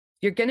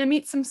you're going to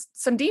meet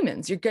some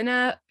demons. You're going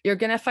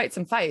to fight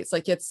some fights.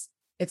 Like it's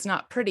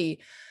not pretty.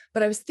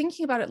 But I was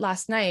thinking about it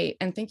last night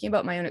and thinking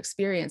about my own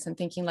experience and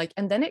thinking like,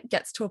 and then it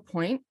gets to a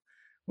point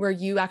where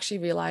you actually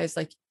realize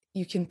like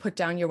you can put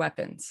down your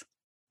weapons.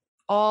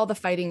 All the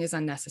fighting is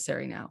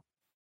unnecessary now.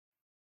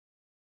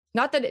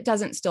 Not that it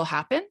doesn't still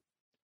happen,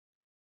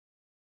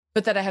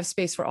 but that I have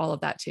space for all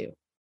of that too.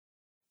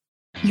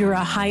 You're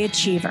a high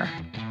achiever.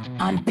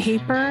 On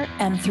paper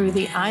and through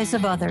the eyes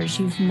of others,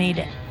 you've made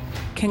it.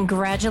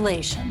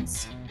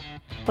 Congratulations.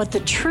 But the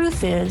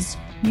truth is,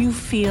 you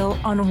feel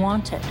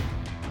unwanted,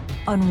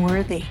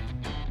 unworthy,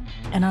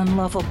 and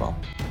unlovable.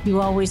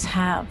 You always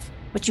have,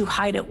 but you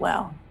hide it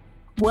well.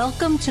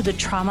 Welcome to the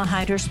Trauma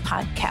Hiders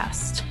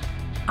Podcast.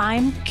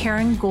 I'm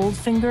Karen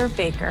Goldfinger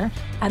Baker,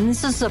 and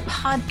this is a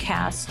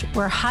podcast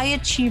where high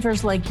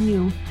achievers like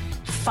you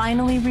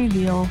finally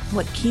reveal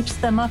what keeps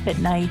them up at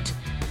night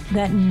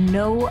that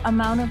no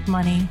amount of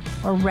money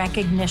or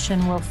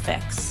recognition will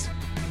fix.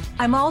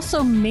 I'm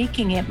also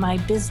making it my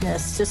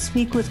business to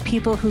speak with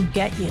people who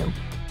get you.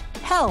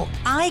 Hell,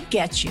 I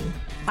get you.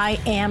 I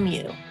am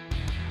you.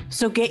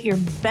 So get your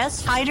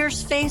best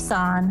hider's face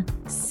on,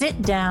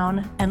 sit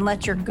down, and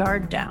let your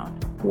guard down.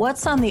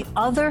 What's on the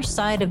other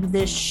side of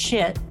this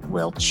shit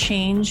will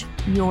change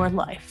your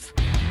life.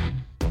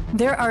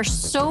 There are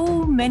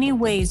so many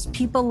ways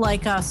people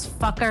like us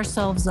fuck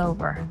ourselves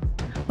over.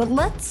 But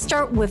let's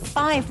start with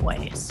 5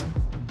 ways.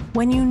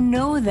 When you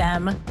know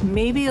them,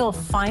 maybe you'll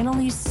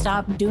finally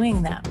stop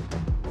doing them.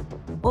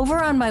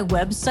 Over on my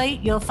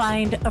website, you'll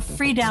find a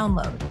free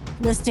download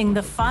listing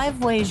the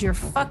 5 ways your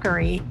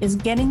fuckery is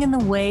getting in the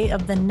way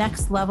of the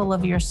next level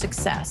of your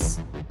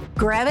success.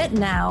 Grab it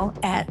now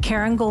at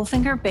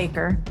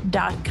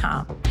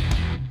KarenGoldfingerBaker.com.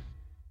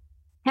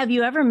 Have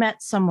you ever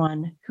met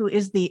someone who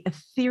is the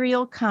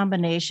ethereal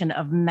combination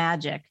of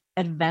magic,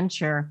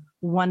 adventure,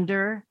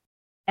 wonder,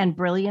 and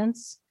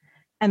brilliance,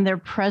 and their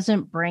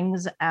present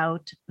brings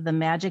out the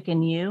magic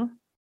in you?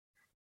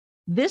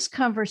 This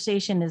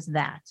conversation is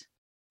that.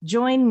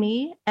 Join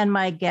me and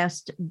my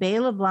guest,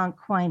 LeBlanc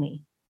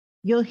Quiney.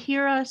 You'll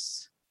hear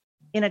us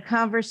in a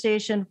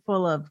conversation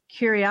full of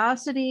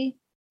curiosity,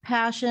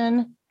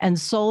 passion, and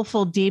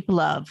soulful deep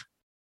love.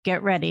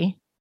 Get ready.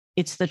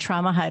 It's the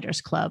Trauma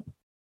Hiders Club.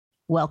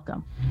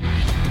 Welcome.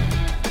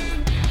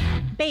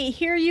 Bae,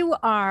 here you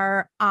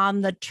are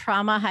on the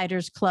Trauma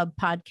Hiders Club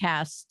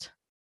podcast.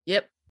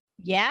 Yep.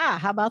 Yeah,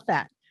 how about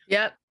that?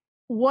 Yep.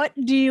 What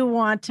do you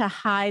want to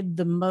hide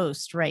the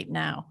most right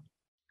now?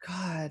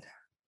 God,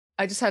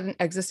 I just had an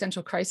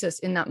existential crisis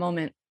in that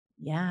moment.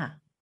 Yeah.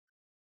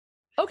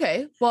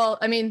 Okay. Well,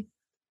 I mean,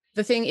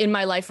 the thing in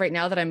my life right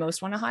now that I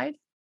most want to hide,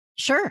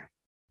 Sure.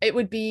 it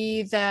would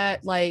be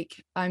that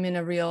like I'm in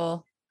a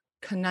real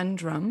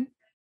conundrum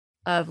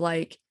of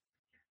like,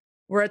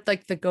 we're at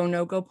like the go,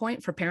 no go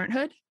point for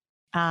parenthood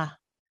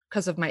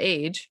because of my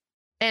age.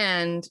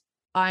 And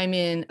I'm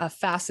in a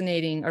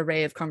fascinating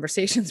array of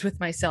conversations with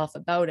myself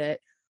about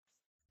it.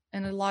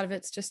 And a lot of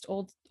it's just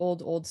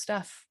old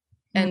stuff.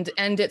 And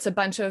it's a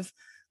bunch of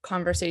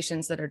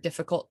conversations that are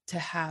difficult to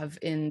have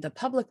in the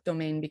public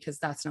domain because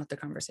that's not the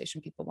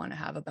conversation people want to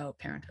have about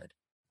parenthood.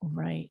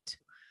 Right.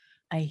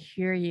 I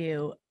hear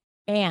you.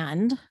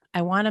 And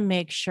I want to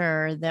make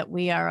sure that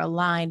we are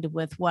aligned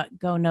with what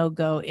go, no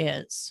go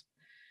is.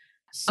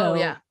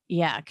 So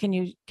yeah. Can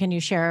you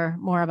share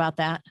more about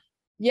that?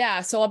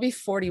 Yeah. So I'll be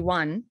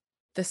 41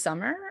 this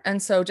summer.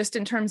 And so just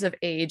in terms of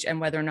age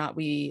and whether or not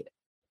we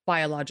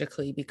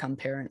biologically become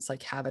parents,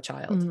 like have a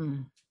child.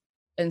 Mm.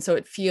 And so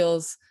it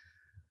feels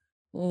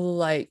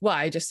like, well,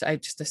 I just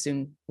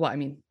assume,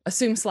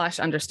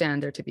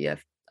 assume/understand there to be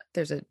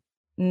there's a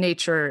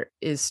nature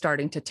is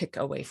starting to tick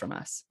away from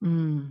us.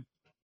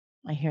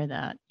 I hear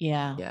that.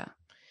 Yeah. Yeah.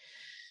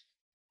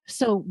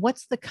 So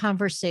what's the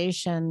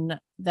conversation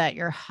that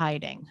you're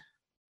hiding?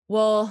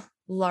 Well,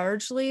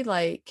 largely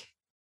like,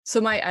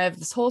 I have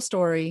this whole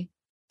story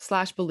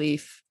 /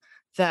 belief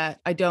that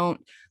I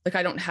don't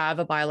have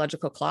a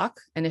biological clock.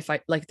 And if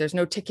there's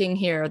no ticking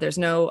here, there's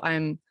no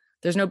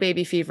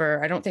baby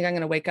fever. I don't think I'm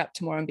going to wake up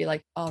tomorrow and be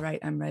like, all right,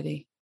 I'm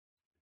ready.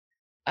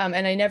 And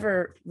I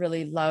never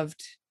really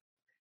loved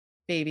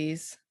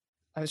babies.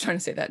 I was trying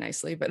to say that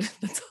nicely, but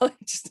that's all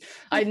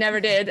I never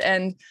did.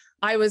 And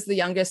I was the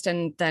youngest.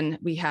 And then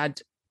we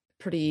had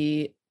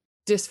pretty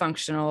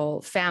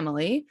dysfunctional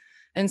family.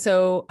 And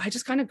so I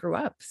just kind of grew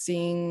up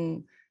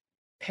seeing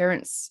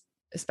parents,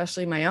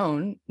 especially my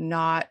own,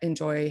 not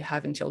enjoy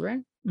having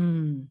children.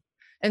 And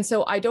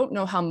so I don't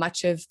know how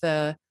much of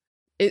it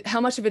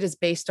is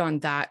based on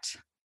that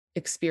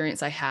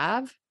experience I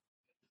have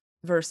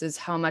versus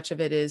how much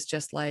of it is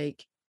just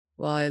like,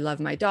 well, I love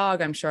my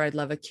dog. I'm sure I'd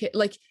love a kid.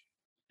 Like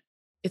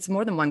it's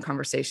more than one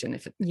conversation.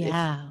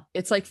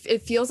 It's like,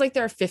 it feels like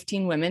there are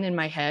 15 women in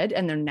my head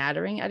and they're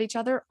nattering at each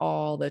other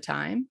all the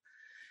time.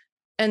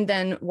 And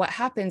then what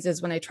happens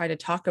is when I try to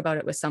talk about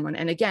it with someone,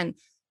 and again,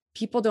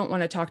 people don't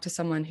want to talk to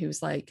someone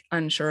who's like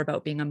unsure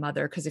about being a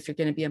mother. Cause if you're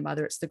going to be a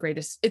mother, it's the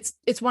greatest,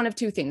 it's one of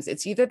two things.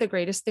 It's either the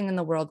greatest thing in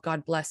the world,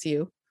 God bless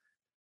you,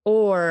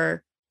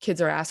 or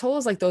kids are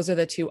assholes. Like those are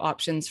the two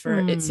options for,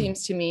 it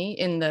seems to me,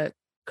 in the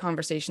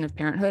conversation of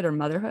parenthood or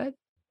motherhood.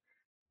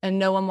 And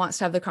no one wants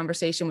to have the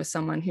conversation with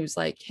someone who's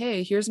like,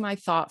 hey, here's my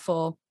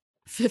thoughtful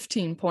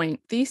 15-point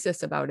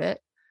thesis about it.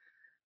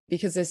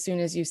 Because as soon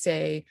as you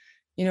say,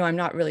 I'm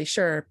not really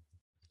sure,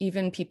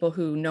 even people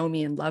who know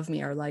me and love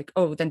me are like,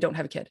 oh, then don't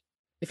have a kid.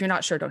 If you're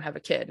not sure, don't have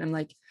a kid. I'm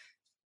like,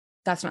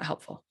 that's not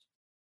helpful.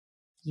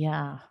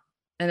 Yeah.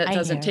 And it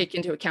doesn't take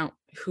into account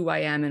who I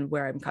am and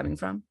where I'm coming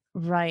from.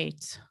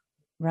 Right.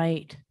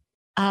 Right.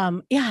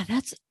 Yeah,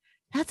 that's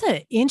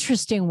an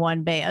interesting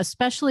one, Bay,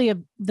 especially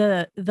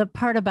the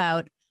part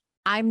about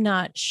I'm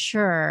not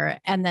sure.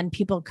 And then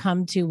people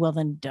come to, well,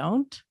 then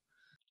don't.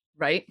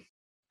 Right.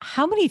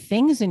 How many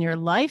things in your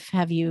life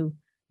have you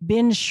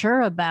been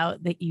sure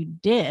about that you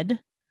did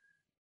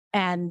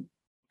and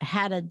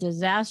had a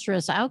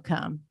disastrous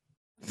outcome?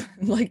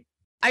 Like,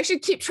 I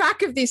should keep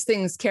track of these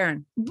things,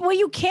 Karen. Well,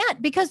 you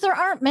can't because there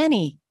aren't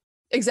many.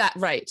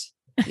 Exactly. Right.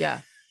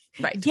 Yeah.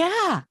 Right.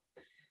 Yeah.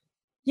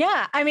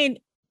 Yeah. I mean,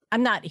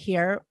 I'm not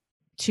here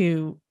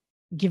to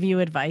give you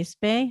advice,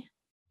 Bay.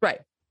 Right.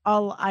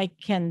 All I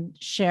can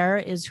share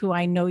is who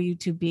I know you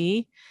to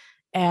be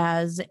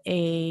as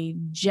a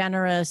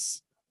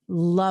generous,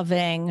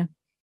 loving,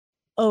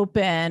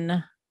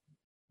 open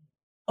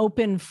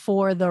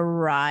for the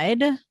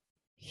ride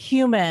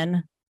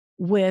human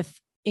with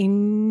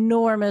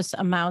enormous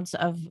amounts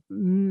of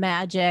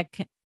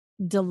magic,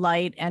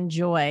 delight, and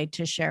joy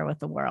to share with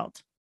the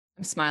world.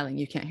 I'm smiling.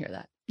 You can't hear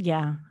that.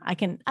 Yeah, I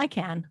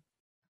can.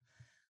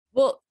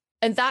 Well,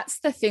 and that's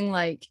the thing,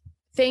 like,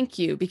 thank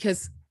you,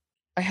 because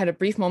I had a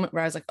brief moment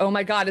where I was like, oh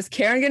my God, is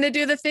Karen going to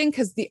do the thing?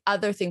 Because the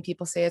other thing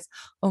people say is,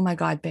 oh my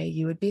God, Bay,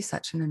 you would be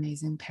such an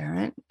amazing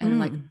parent. And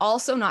like,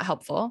 also not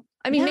helpful.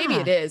 I mean, maybe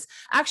it is.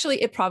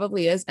 Actually, it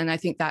probably is. And I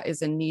think that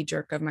is a knee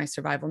jerk of my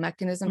survival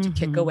mechanism to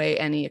kick away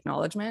any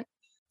acknowledgement,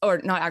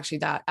 or not actually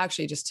that,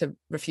 actually just to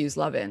refuse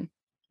love in.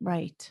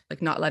 Right.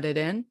 Like not let it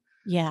in.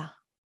 Yeah.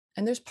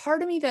 And there's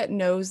part of me that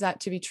knows that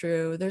to be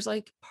true. There's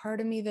like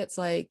part of me that's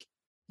like,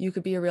 you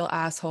could be a real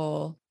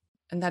asshole.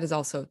 And that's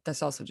also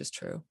just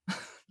true.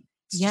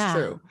 It's just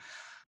true.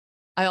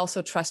 I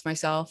also trust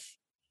myself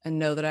and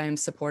know that I am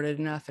supported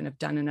enough and have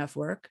done enough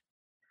work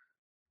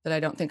that I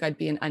don't think I'd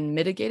be an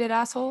unmitigated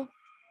asshole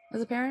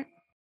as a parent.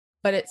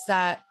 But it's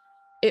that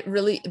it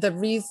really,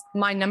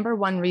 my number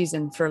one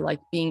reason for like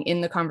being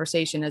in the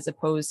conversation as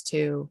opposed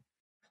to,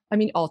 I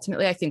mean,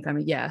 ultimately, I think I'm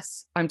a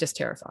yes. I'm just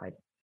terrified.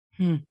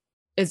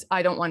 Is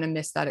I don't want to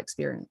miss that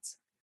experience.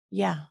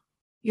 Yeah.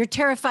 You're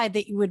terrified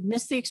that you would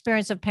miss the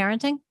experience of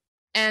parenting?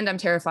 And I'm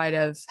terrified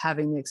of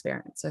having the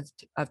experience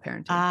of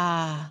parenting.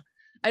 Ah.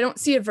 I don't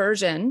see a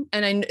version.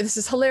 And this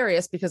is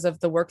hilarious because of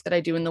the work that I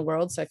do in the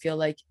world. So I feel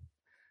like,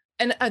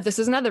 and this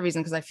is another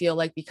reason, because I feel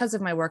like because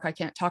of my work, I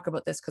can't talk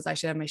about this because I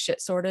should have my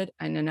shit sorted.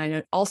 And then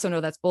I also know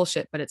that's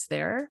bullshit, but it's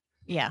there.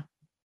 Yeah.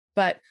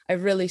 But I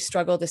really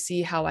struggle to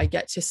see how I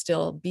get to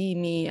still be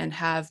me and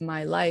have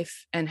my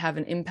life and have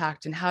an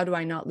impact. And how do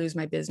I not lose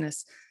my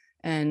business?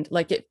 And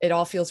like, it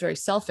all feels very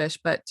selfish,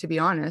 but to be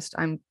honest,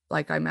 I'm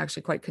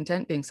actually quite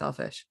content being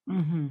selfish.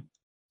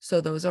 So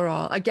those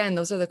are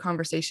the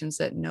conversations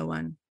that no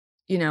one,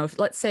 if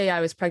let's say I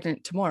was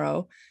pregnant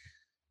tomorrow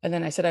and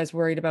then I said I was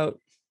worried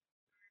about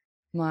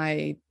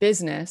my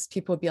business,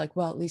 people would be like,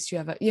 well, at least you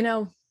have at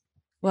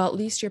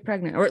least you're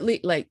pregnant, or at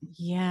least like,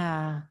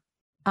 yeah.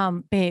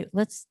 Babe,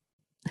 let's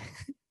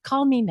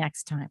call me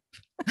next time.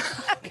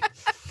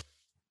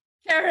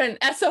 Karen,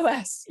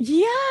 SOS.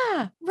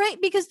 Yeah, right.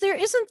 Because there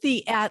isn't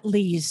the at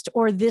least,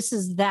 or this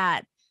is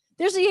that.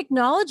 There's the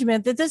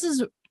acknowledgement that this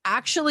is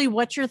actually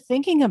what you're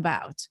thinking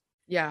about.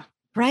 Yeah.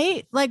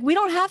 Right. Like we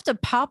don't have to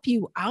pop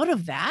you out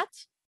of that.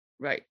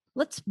 Right.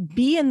 Let's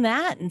be in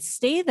that and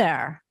stay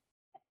there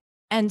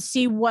and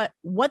see what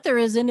there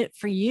is in it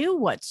for you.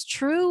 What's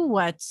true,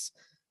 what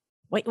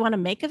you want to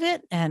make of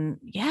it. And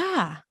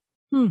yeah,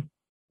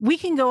 we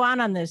can go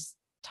on this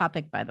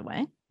topic, by the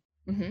way.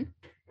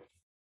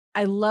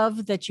 I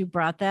love that you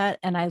brought that.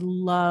 And I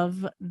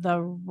love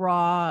the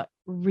raw,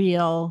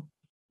 real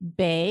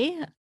Bay.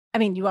 I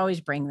mean, you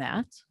always bring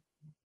that.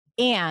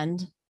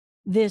 And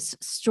this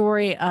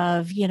story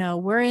of,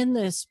 we're in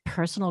this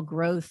personal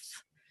growth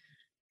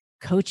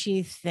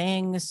coachy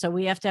thing. So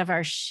we have to have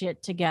our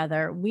shit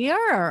together. We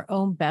are our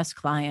own best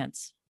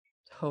clients.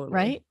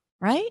 Totally.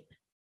 Right?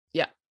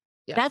 Yeah.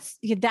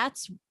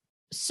 That's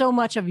so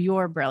much of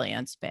your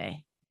brilliance,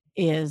 Bay,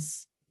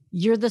 is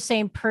you're the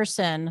same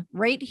person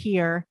right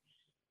here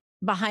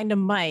behind a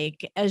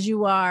mic as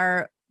you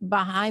are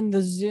behind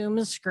the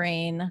Zoom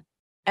screen,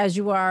 as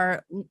you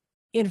are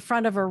in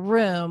front of a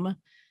room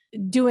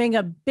doing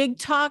a big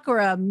talk or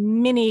a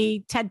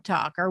mini TED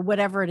talk or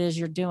whatever it is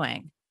you're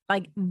doing.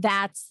 Like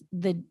that's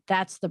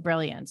the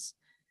brilliance.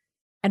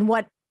 And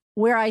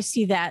where I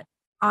see that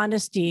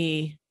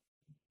honesty,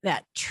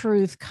 that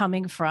truth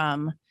coming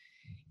from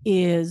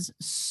is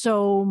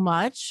so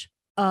much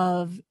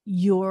of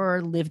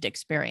your lived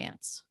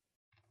experience.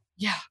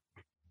 Yeah.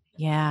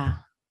 Yeah.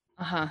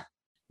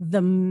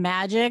 The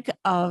magic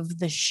of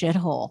the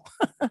shithole.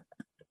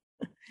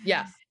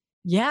 Yeah.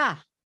 Yeah.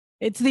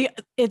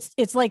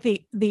 It's like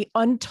the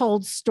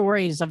untold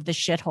stories of the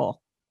shithole.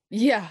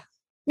 Yeah,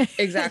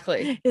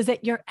 exactly. Is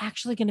that you're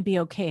actually going to be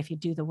okay if you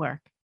do the work,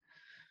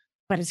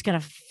 but it's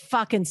going to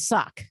fucking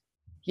suck.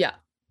 Yeah.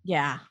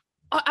 Yeah.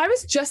 I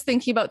was just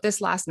thinking about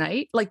this last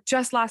night, like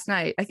just last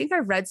night. I think I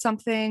read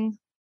something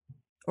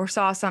or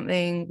saw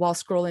something while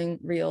scrolling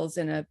reels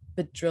in a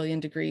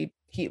bajillion degree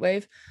heat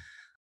wave.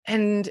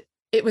 And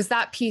it was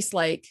that piece,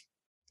 like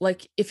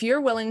if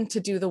you're willing to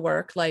do the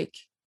work, like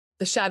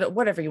the shadow,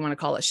 whatever you want to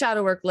call it,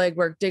 shadow work, leg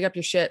work, dig up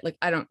your shit. Like,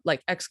 I don't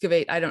like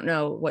excavate. I don't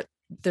know what,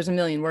 there's a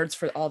million words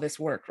for all this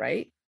work,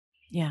 right?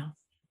 Yeah.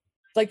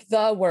 Like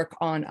the work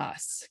on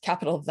us,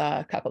 capital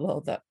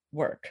the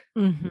work.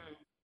 Mm-hmm.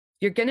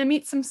 You're going to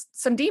meet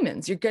some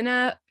demons. You're going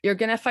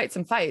to fight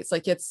some fights.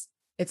 Like it's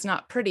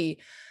not pretty,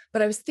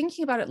 but I was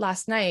thinking about it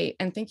last night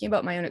and thinking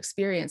about my own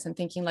experience and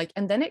thinking like,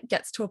 and then it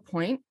gets to a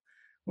point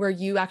where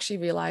you actually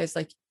realize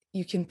like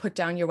you can put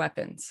down your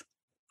weapons.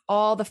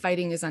 All the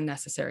fighting is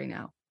unnecessary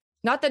now.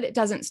 Not that it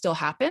doesn't still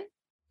happen,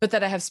 but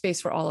that I have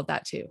space for all of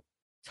that too.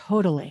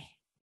 Totally.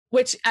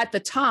 Which at the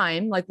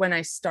time, like when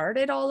I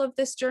started all of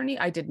this journey,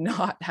 I did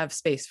not have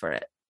space for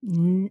it.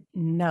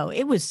 No,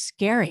 it was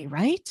scary,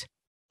 right?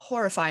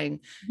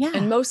 Horrifying. Yeah.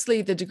 And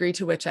mostly the degree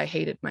to which I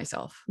hated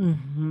myself.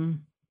 Mm-hmm.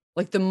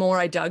 Like the more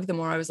I dug, the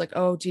more I was like,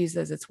 oh,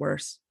 Jesus, it's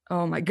worse.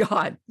 Oh my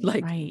God.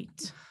 Like,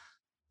 right.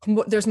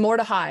 There's more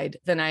to hide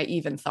than I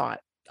even thought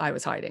I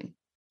was hiding.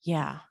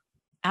 Yeah,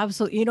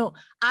 absolutely. You know,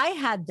 I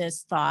had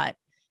this thought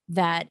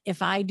that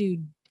if I do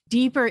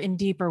deeper and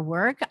deeper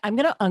work, I'm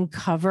going to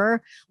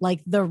uncover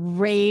like the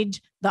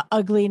rage, the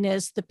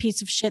ugliness, the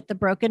piece of shit, the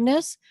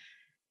brokenness,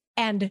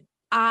 and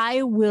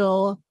I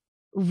will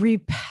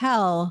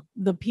repel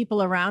the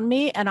people around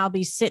me and I'll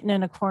be sitting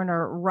in a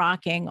corner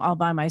rocking all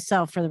by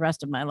myself for the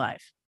rest of my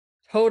life.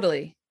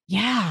 Totally.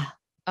 Yeah.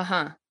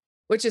 Uh-huh.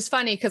 Which is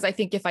funny because I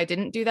think if I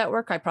didn't do that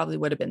work, I probably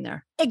would have been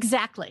there.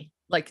 Exactly.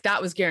 Like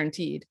that was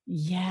guaranteed.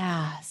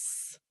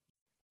 Yes.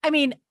 I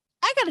mean,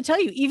 I got to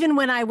tell you, even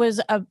when I was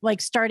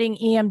like starting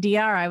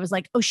EMDR, I was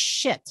like, oh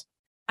shit,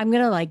 I'm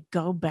going to like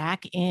go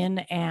back in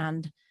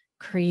and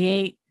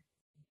create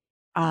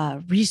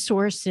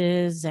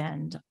resources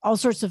and all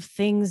sorts of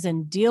things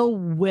and deal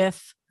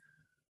with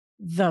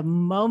the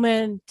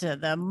moment,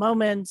 the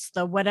moments,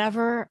 the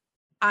whatever.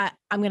 I'm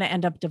going to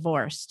end up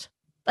divorced.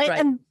 Like, right.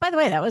 And by the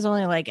way, that was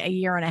only like a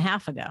year and a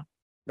half ago.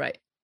 Right.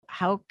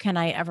 How can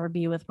I ever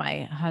be with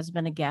my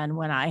husband again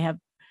when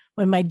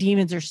my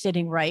demons are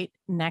sitting right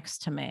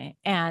next to me?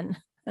 And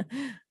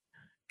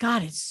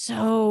God, it's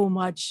so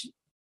much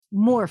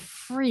more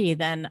free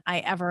than I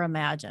ever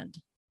imagined.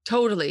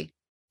 Totally.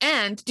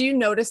 And do you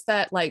notice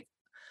that, like,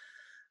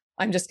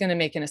 I'm just going to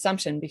make an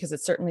assumption because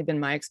it's certainly been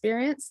my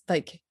experience.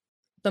 Like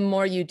the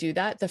more you do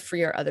that, the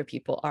freer other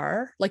people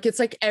are. Like, it's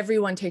like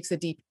everyone takes a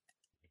deep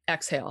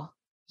exhale.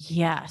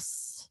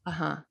 Yes.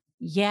 Uh-huh.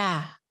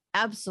 Yeah,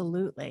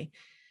 absolutely.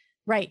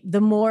 Right.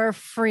 The more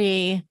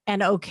free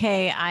and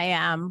okay I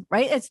am,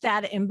 right? It's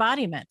that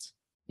embodiment.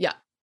 Yeah.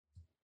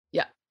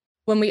 Yeah.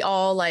 When we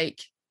all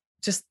like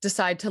just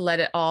decide to let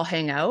it all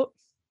hang out,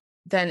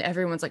 then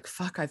everyone's like,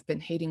 fuck, I've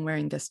been hating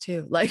wearing this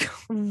too. Like,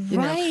 you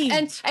know,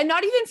 and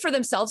not even for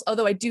themselves,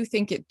 although I do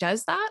think it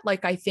does that.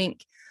 Like, I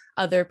think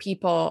other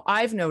people,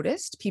 I've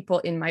noticed people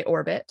in my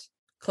orbit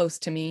close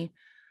to me,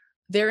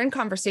 they're in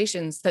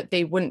conversations that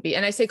they wouldn't be.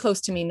 And I say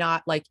close to me,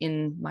 not like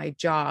in my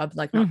job,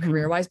 like not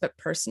career-wise, but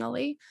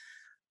personally.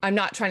 I'm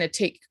not trying to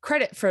take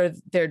credit for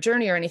their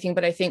journey or anything,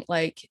 but I think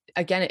like,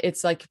 again,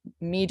 it's like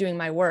me doing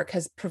my work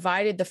has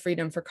provided the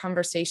freedom for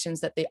conversations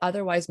that they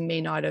otherwise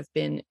may not have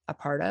been a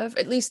part of,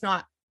 at least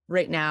not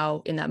right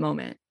now in that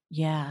moment.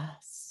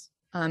 Yes.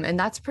 And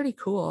that's pretty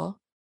cool.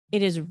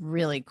 It is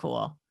really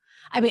cool.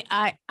 I mean,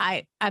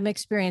 I'm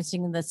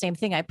experiencing the same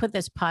thing. I put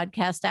this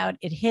podcast out.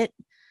 It hit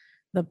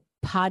the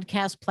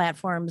podcast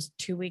platforms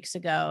 2 weeks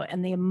ago.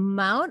 And the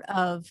amount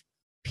of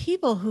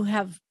people who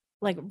have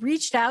like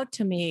reached out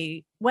to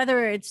me,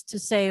 whether it's to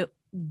say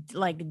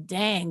like,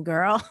 dang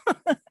girl,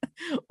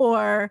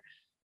 or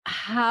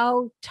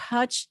how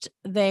touched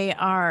they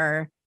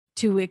are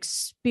to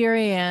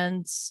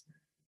experience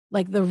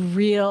like the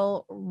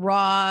real,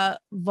 raw,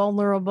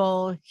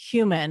 vulnerable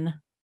human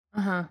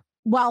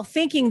while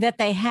thinking that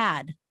they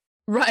had.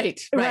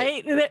 Right.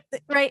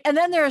 And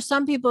then there are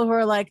some people who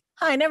are like,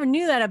 I never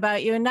knew that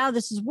about you. And now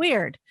this is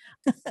weird.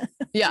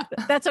 Yeah.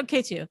 That's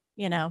okay too,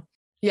 you know?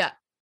 Yeah.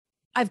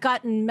 I've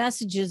gotten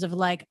messages of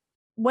like,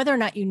 whether or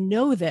not you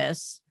know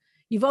this,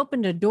 you've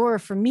opened a door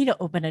for me to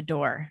open a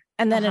door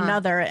and then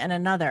another and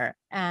another.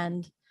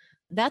 And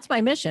that's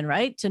my mission,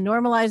 right? To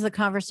normalize the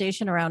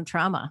conversation around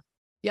trauma.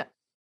 Yeah.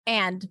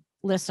 And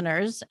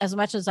listeners, as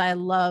much as I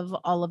love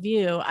all of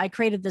you, I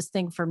created this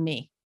thing for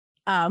me.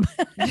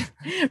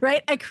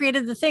 Right? I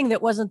created the thing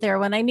that wasn't there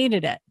when I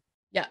needed it.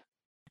 Yeah.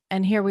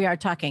 And here we are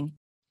talking.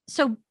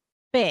 So,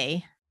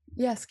 Bay.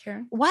 Yes,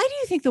 Karen. Why do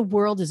you think the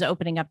world is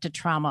opening up to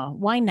trauma?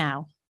 Why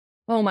now?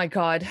 Oh my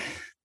God.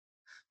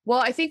 Well,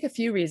 I think a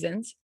few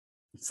reasons.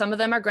 Some of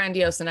them are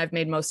grandiose and I've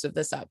made most of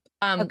this up.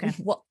 Okay.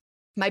 Well,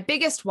 my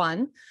biggest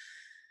one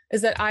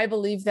is that I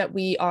believe that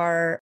we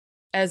are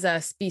as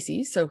a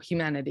species, so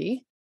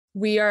humanity,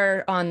 we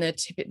are on the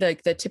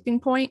tipping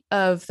point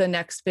of the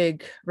next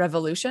big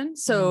revolution.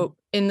 So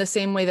in the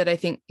same way that I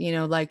think,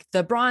 like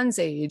the Bronze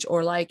Age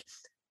or like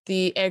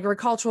the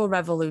agricultural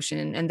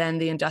revolution and then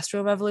the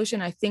industrial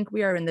revolution, I think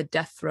we are in the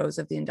death throes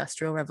of the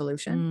industrial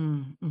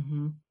revolution.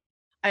 Mm-hmm.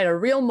 I had a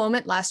real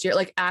moment last year,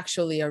 like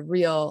actually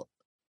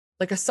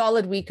like a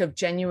solid week of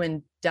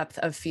genuine depth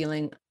of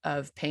feeling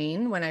of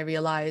pain when I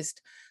realized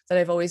that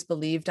I've always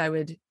believed I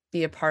would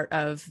be a part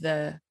of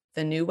the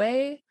new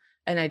way.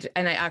 And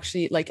I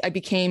actually, like, I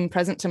became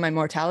present to my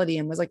mortality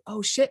and was like,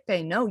 oh shit,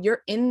 babe, no,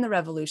 you're in the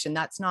revolution.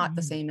 That's not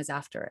the same as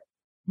after it.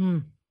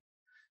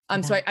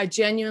 Yeah. So I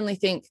genuinely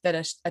think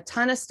that a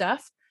ton of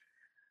stuff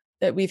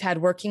that we've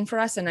had working for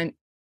us, and I'm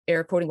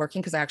air quoting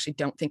working because I actually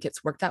don't think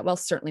it's worked that well,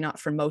 certainly not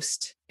for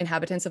most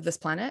inhabitants of this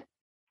planet.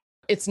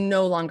 It's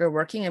no longer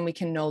working and we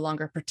can no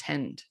longer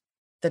pretend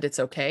that it's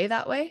okay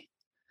that way.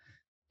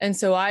 And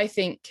so I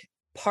think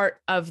part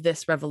of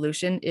this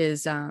revolution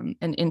is an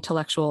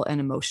intellectual and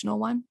emotional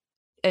one.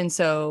 And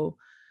so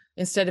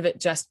instead of it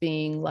just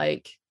being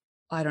like,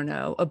 I don't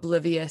know,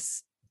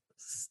 oblivious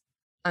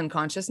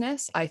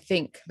unconsciousness, I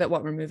think that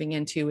what we're moving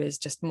into is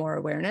just more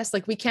awareness.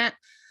 Like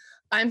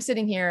I'm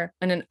sitting here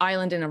on an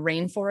island in a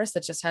rainforest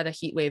that just had a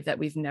heat wave that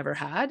we've never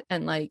had.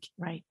 And like,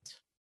 right.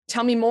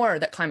 Tell me more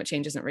that climate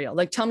change isn't real.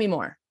 Like, tell me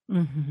more.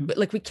 But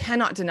like, we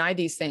cannot deny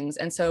these things.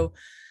 And so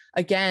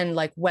again,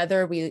 like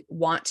whether we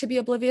want to be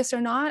oblivious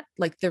or not,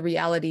 like the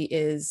reality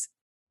is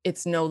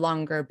it's no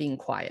longer being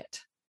quiet,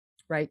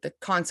 right? The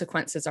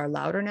consequences are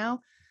louder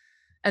now.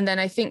 And then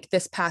I think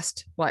this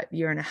past,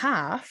 year and a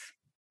half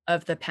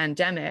of the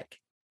pandemic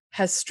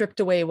has stripped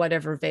away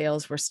whatever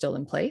veils were still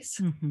in place.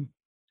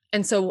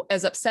 And so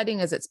as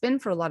upsetting as it's been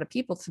for a lot of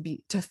people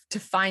to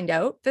find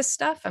out this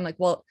stuff, I'm like,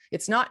 well,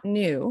 it's not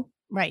new.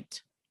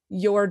 Right.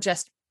 You're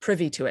just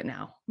privy to it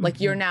now. Like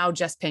you're now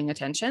just paying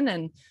attention.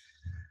 And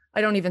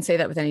I don't even say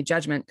that with any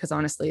judgment, because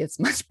honestly, it's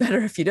much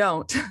better if you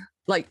don't.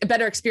 Like a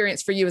better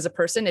experience for you as a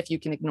person if you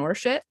can ignore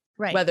shit,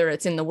 right, whether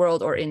it's in the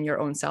world or in your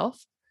own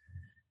self.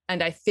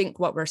 And I think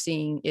what we're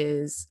seeing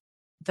is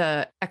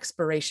the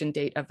expiration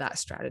date of that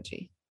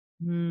strategy.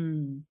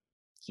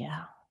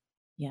 Yeah.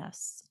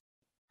 Yes.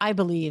 I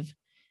believe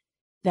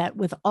that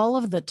with all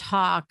of the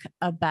talk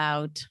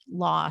about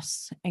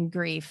loss and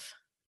grief,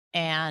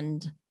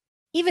 and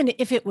even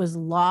if it was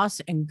loss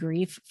and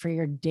grief for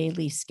your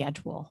daily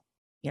schedule,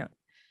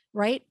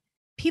 right?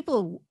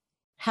 People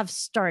have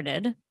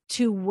started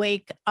to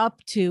wake up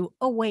to,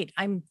 oh, wait,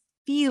 I'm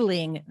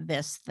feeling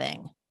this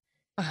thing.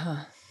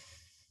 I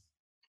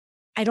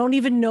don't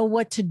even know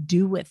what to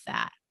do with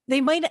that. They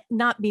might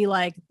not be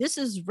like, this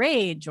is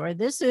rage or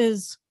this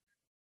is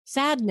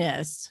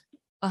sadness.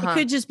 It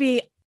could just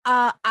be,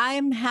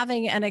 I'm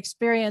having an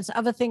experience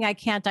of a thing I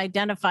can't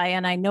identify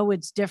and I know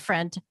it's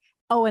different.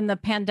 Oh, and the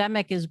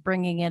pandemic is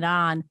bringing it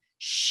on.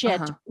 Shit,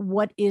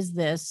 what is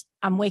this?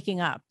 I'm waking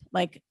up.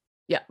 Like,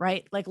 yeah,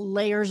 right? Like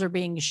layers are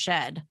being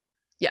shed.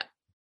 Yeah.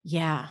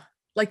 Yeah.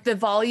 Like the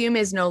volume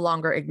is no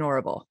longer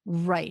ignorable.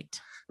 Right.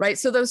 Right.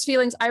 So those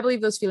feelings, I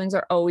believe those feelings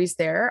are always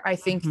there. I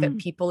think that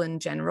people in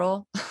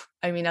general,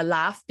 I mean, I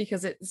laugh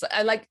because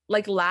I like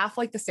laugh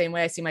like the same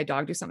way I see my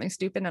dog do something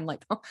stupid. I'm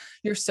like, oh,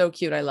 you're so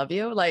cute. I love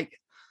you. Like,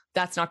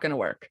 that's not going to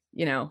work.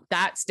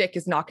 That stick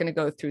is not going to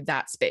go through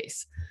that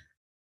space.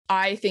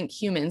 I think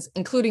humans,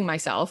 including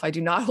myself, I do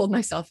not hold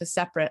myself as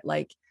separate.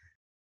 Like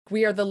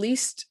we are the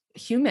least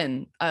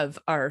human of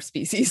our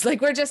species.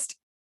 Like we're just,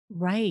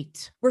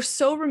 right. We're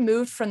so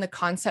removed from the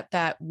concept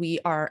that we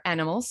are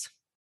animals.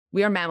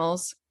 We are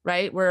mammals,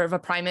 right? We're of a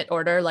primate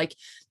order. Like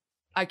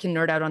I can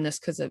nerd out on this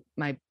because of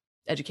my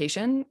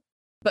education,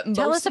 but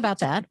tell us about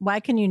that.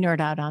 Why can you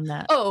nerd out on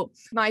that? Oh,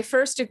 my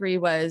first degree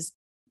was,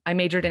 I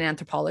majored in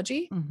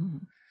anthropology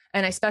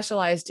and I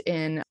specialized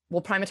in,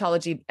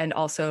 primatology and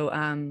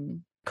also,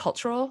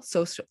 cultural,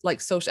 social,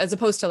 as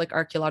opposed to like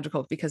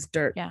archaeological, because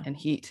dirt and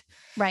heat.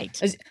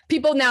 Right. As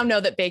people now know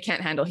that they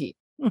can't handle heat.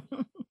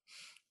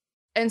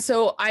 And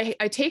so I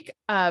take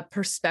a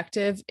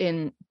perspective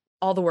in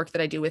all the work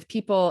that I do with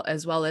people,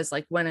 as well as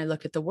like when I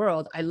look at the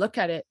world, I look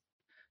at it,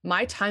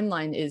 my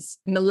timeline is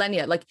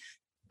millennia, like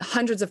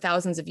hundreds of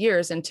thousands of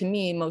years. And to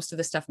me, most of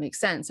the stuff makes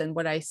sense. And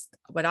what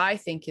I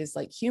think is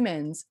like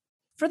humans,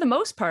 for the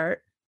most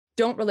part,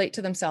 don't relate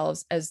to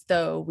themselves as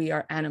though we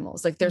are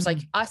animals. Like there's like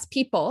us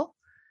people,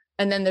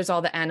 and then there's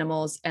all the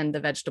animals and the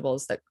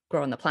vegetables that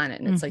grow on the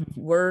planet. And it's like,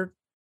 we're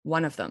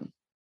one of them.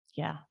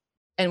 Yeah.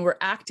 And we're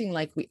acting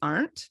like we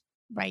aren't.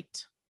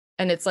 Right.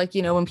 And it's like,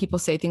 when people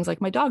say things like,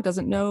 my dog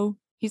doesn't know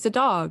he's a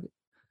dog. And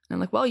I'm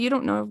like, well, you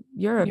don't know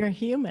you're a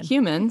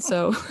human.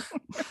 So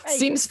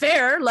seems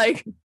fair.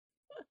 Like,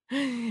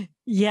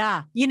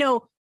 yeah.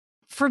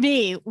 For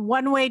me,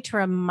 one way to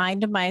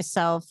remind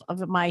myself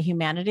of my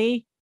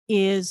humanity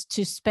is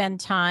to spend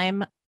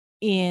time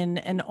in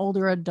an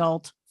older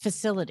adult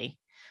facility.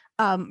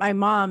 My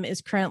mom is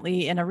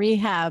currently in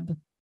a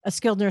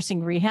skilled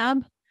nursing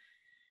rehab,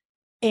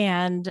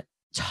 and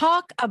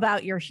talk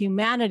about your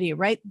humanity,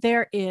 right?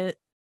 There is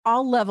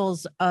all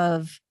levels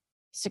of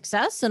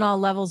success and all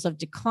levels of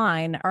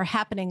decline are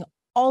happening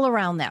all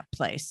around that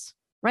place,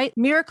 right?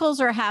 Miracles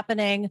are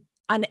happening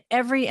on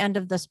every end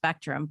of the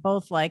spectrum,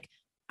 both like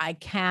I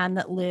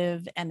can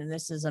live and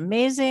this is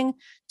amazing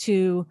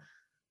to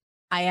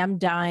I am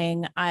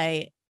dying.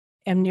 I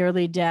am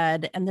nearly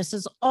dead. And this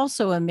is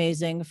also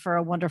amazing for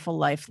a wonderful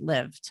life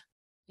lived.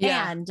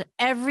 Yeah. And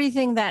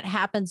everything that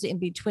happens in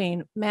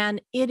between, man,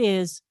 it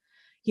is,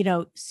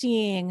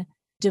 seeing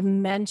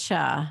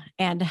dementia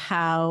and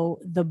how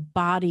the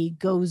body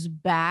goes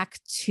back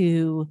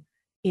to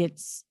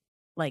its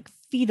like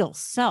fetal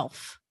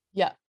self.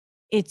 Yeah.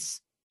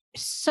 It's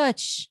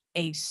such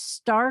a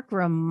stark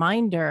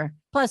reminder.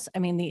 Plus, I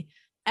mean, the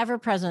ever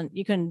present,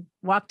 you can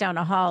walk down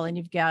a hall and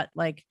you've got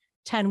like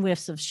 10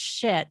 whiffs of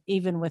shit,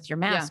 even with your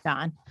mask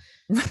on.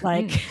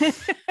 Like,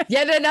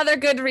 yet another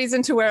good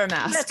reason to wear a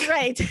mask. That's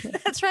right.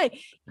 That's right.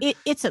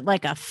 It's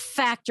like a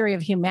factory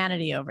of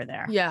humanity over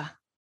there. Yeah.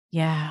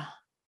 Yeah.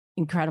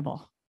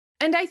 Incredible.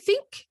 And I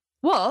think,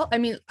 well, I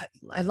mean,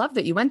 I love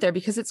that you went there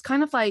because it's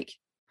kind of like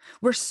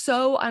we're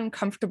so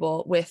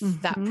uncomfortable with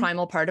that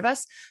primal part of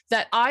us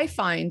that I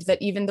find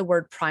that even the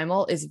word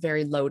primal is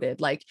very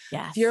loaded. Like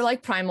if you're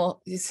like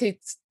primal, you say,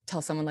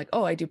 tell someone like,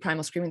 oh, I do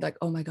primal screaming. Like,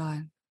 oh my God.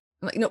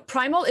 I'm like, no,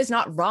 primal is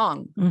not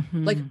wrong.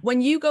 Like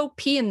when you go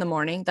pee in the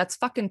morning, that's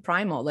fucking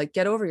primal. Like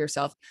get over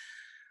yourself.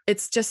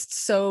 It's just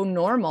so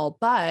normal,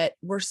 but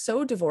we're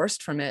so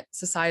divorced from it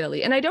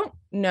societally. And I don't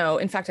know.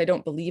 In fact, I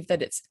don't believe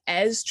that it's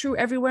as true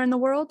everywhere in the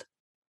world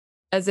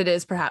as it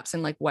is perhaps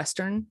in like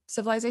Western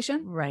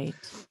civilization. Right.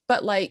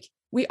 But like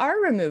we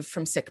are removed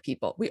from sick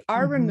people. We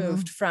are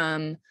removed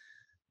from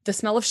the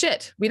smell of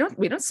shit. We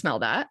don't smell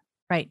that.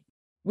 Right.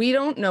 We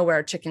don't know where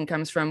our chicken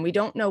comes from. We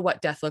don't know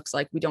what death looks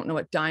like. We don't know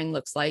what dying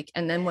looks like.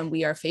 And then when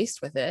we are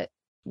faced with it,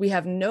 we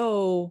have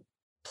no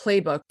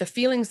playbook. The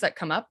feelings that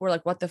come up, we're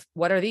like,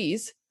 what are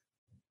these?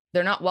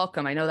 They're not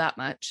welcome. I know that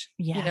much,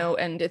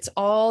 and it's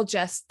all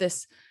just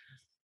this,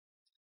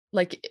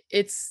 like,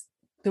 it's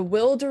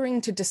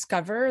bewildering to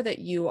discover that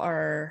you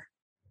are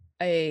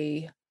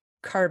a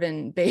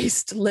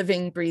carbon-based,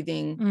 living,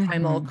 breathing,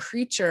 primal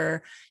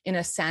creature in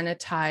a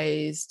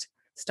sanitized,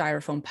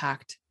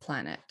 styrofoam-packed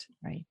planet.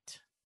 Right.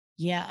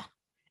 Yeah,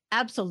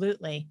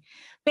 absolutely.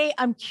 Babe,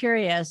 I'm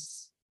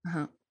curious.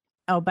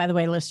 Oh, by the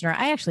way, listener,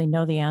 I actually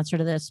know the answer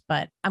to this,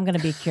 but I'm going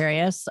to be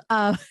curious.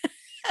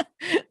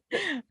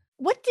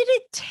 What did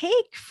it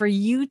take for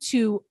you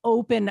to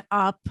open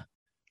up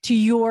to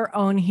your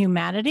own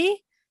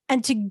humanity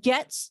and to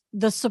get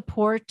the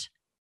support?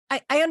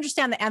 I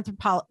understand the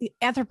anthropology.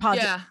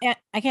 I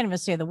can't even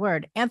say the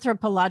word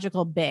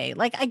anthropological bay.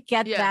 Like I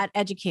get that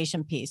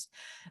education piece.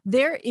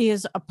 There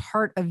is a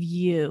part of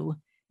you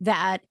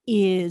that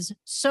is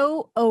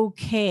so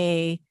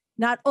okay,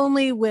 not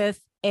only with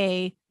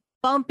a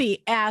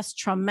bumpy ass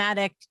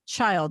traumatic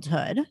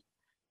childhood,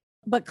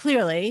 but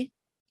clearly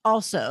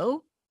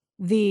also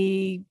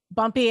the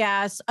bumpy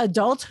ass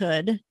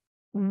adulthood.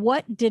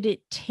 What did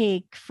it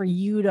take for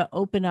you to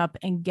open up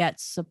and get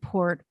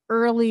support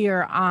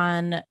earlier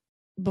on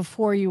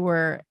before you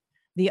were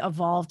the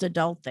evolved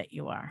adult that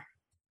you are?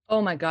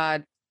 Oh my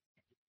God.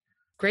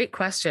 Great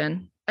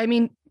question. I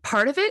mean,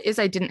 part of it is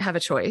I didn't have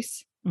a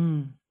choice.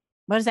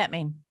 What does that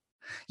mean?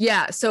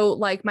 Yeah. So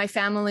like my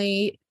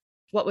family,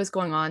 what was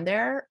going on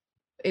there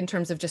in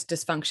terms of just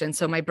dysfunction.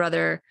 So my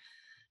brother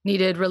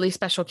needed really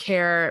special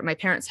care. My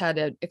parents had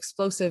an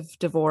explosive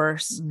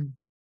divorce.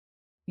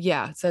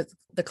 Yeah. So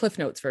the Cliff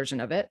Notes version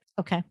of it.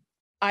 Okay.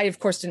 I, of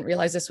course, didn't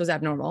realize this was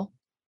abnormal.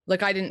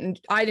 Like I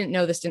didn't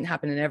know this didn't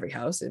happen in every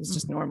house. It was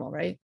just normal.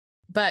 Right.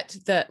 But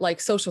the like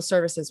social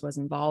services was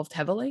involved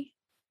heavily.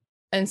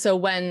 And so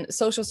when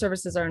social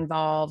services are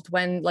involved,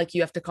 when like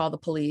you have to call the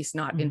police,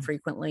 not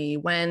infrequently,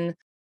 when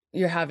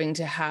you're having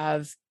to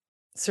have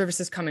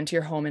services come into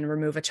your home and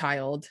remove a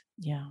child.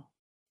 Yeah.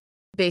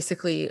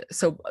 Basically,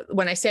 so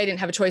when I say I didn't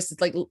have a choice,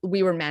 it's like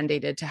we were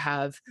mandated to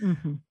have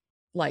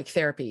like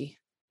therapy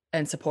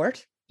and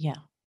support. Yeah.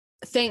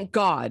 Thank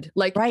God.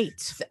 Like,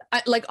 right.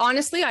 Like,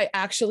 honestly, I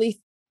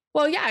actually,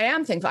 well, yeah, I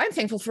am thankful. I'm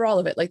thankful for all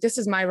of it. Like, this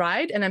is my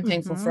ride and I'm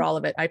thankful for all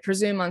of it. I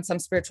presume on some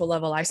spiritual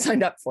level, I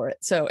signed up for it.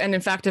 So, and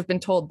in fact, I've been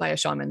told by a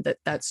shaman that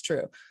that's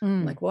true.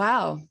 I'm like,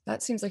 wow,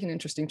 that seems like an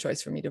interesting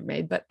choice for me to have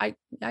made, but I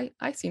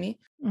see me.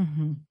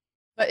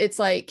 But it's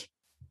like,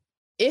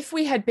 if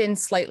we had been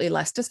slightly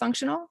less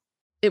dysfunctional,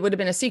 it would have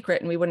been a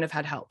secret and we wouldn't have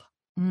had help.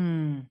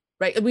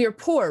 Right. We were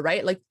poor,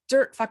 right? Like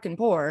dirt fucking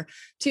poor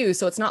too.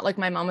 So it's not like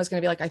my mom was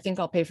going to be like, I think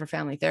I'll pay for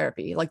family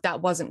therapy. Like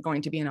that wasn't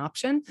going to be an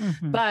option.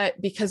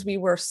 But because we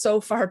were so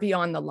far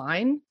beyond the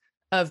line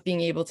of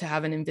being able to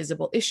have an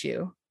invisible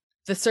issue,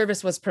 the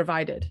service was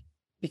provided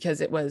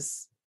because it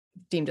was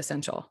deemed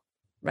essential.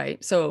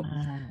 Right. So,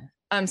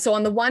 so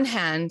on the one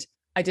hand,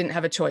 I didn't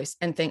have a choice,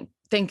 and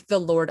thank the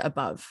Lord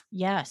above.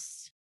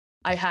 Yes.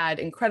 I had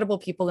incredible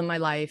people in my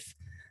life.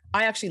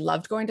 I actually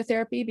loved going to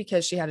therapy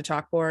because she had a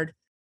chalkboard.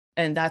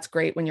 And that's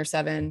great when you're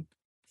 7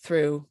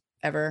 through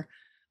ever.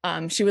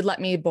 She would let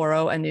me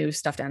borrow a new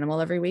stuffed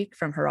animal every week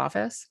from her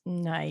office.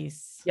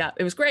 Nice. Yeah,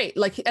 it was great.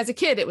 Like as a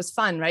kid, it was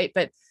fun, right?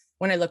 But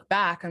when I look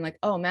back, I'm like,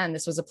 oh man,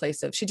 this was a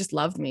place of, she just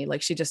loved me.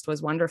 Like she just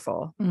was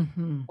wonderful,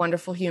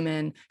 wonderful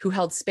human who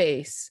held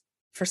space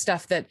for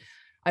stuff that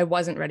I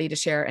wasn't ready to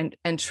share.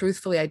 And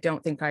truthfully, I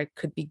don't think I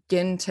could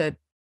begin to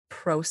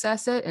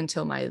process it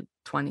until my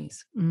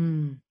 20s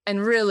and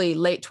really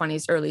late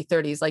 20s, early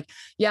 30s. Like,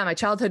 yeah, my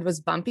childhood was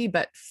bumpy,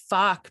 but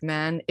fuck,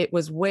 man, it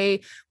was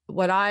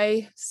what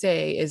I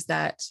say is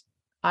that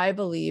I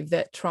believe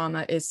that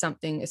trauma is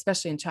something,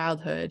 especially in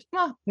childhood,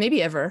 well,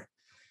 maybe ever,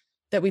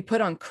 that we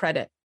put on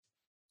credit.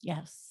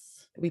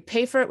 Yes. We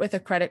pay for it with a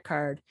credit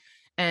card.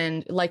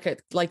 And like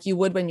you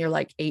would when you're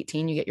like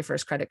 18, you get your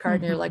first credit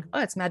card and you're like,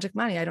 oh, it's magic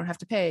money. I don't have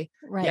to pay.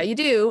 Right. Yeah, you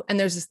do. And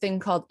there's this thing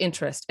called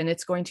interest and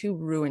it's going to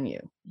ruin you.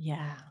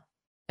 Yeah.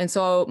 And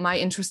so my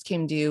interest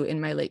came due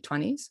in my late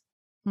 20s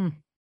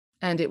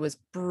and it was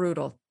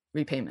brutal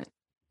repayment,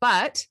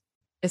 but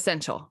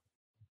essential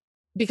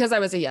because I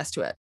was a yes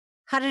to it.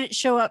 How did it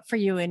show up for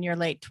you in your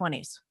late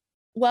 20s?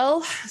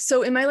 Well,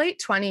 so in my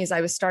late 20s,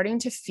 I was starting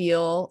to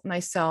feel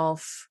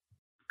myself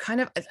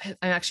I'm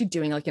actually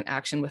doing like an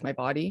action with my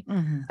body.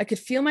 I could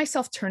feel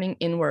myself turning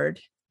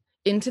inward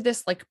into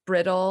this like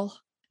brittle,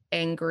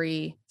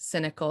 angry,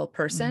 cynical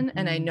person.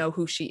 And I know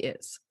who she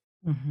is.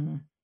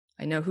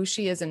 I know who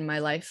she is in my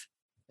life.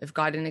 I've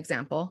got an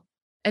example.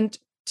 And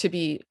to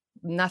be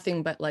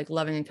nothing but like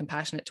loving and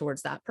compassionate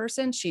towards that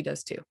person, she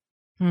does too.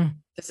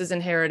 This is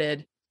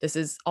inherited. This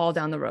is all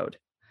down the road.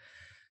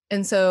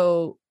 And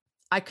so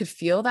I could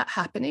feel that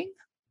happening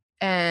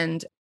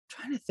and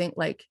trying to think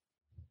like,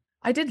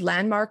 I did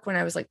Landmark when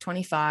I was like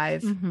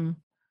 25.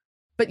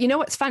 But you know,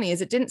 what's funny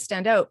is it didn't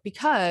stand out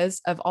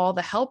because of all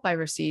the help I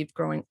received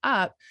growing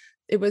up.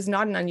 It was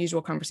not an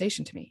unusual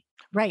conversation to me.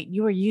 Right.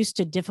 You were used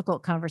to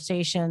difficult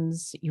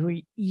conversations. You were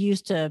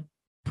used to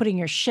putting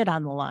your shit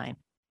on the line.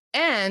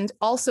 And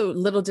also,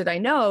 little did I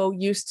know,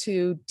 used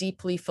to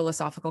deeply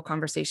philosophical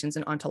conversations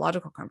and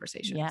ontological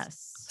conversations.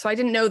 Yes. So I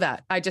didn't know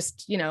that. I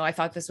just, I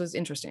thought this was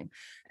interesting.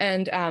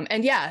 And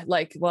yeah,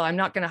 like, well, I'm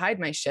not going to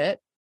hide my shit.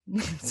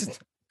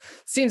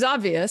 Seems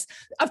obvious.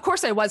 Of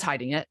course I was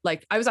hiding it.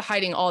 Like I was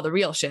hiding all the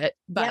real shit,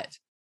 but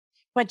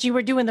you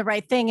were doing the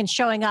right thing and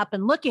showing up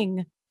and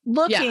looking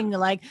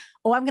like,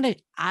 oh,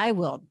 I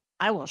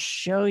will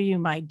show you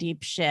my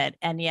deep shit.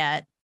 And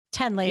yet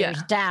 10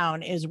 layers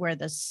down is where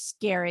the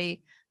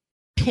scary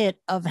pit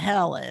of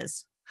hell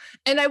is.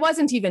 And I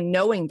wasn't even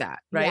knowing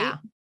that, right? Yeah.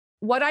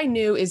 What I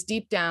knew is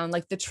deep down,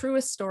 like the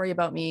truest story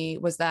about me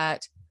was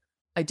that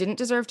I didn't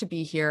deserve to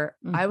be here.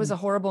 I was a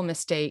horrible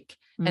mistake.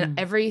 And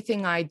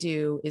everything I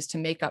do is to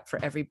make up for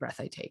every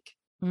breath I take.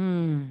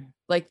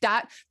 Like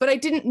that. But I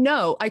didn't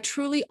know. I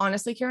truly,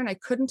 honestly, Karen, I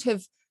couldn't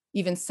have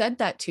even said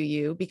that to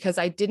you because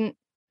I didn't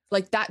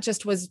like that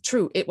just was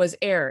true. It was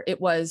air.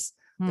 It was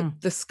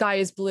the sky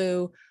is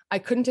blue. I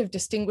couldn't have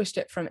distinguished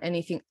it from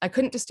anything. I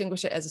couldn't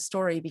distinguish it as a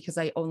story because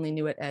I only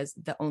knew it as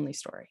the only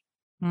story.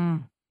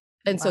 And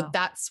so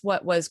that's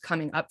what was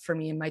coming up for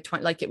me in my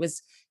 20s. Like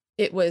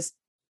it was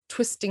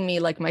twisting me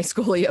like my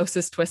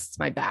scoliosis twists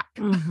my back,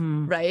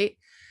 right?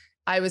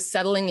 I was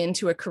settling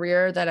into a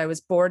career that I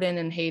was bored in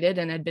and hated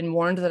and had been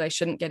warned that I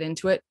shouldn't get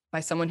into it by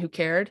someone who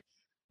cared.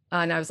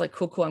 And I was like,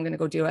 cool, I'm going to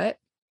go do it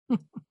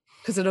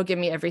because it'll give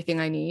me everything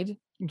I need.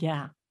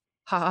 Yeah.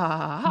 Ha, ha,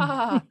 ha,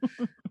 ha,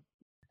 ha.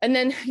 And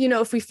then,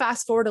 if we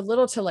fast forward a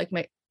little to like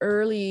my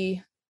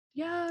early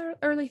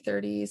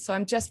 30s. So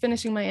I'm just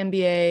finishing my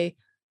MBA.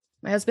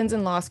 My husband's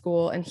in law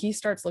school and he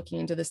starts looking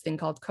into this thing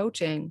called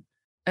coaching.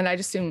 And I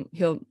just assume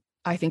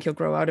I think he'll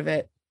grow out of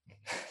it.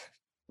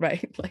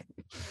 Right. Like,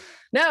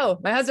 no,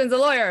 my husband's a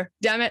lawyer,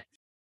 damn it.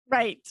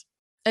 Right.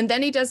 And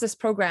then he does this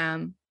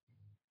program.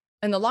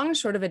 And the long and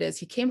short of it is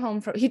he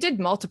did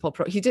multiple,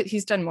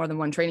 he's done more than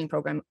one training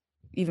program,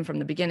 even from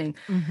the beginning.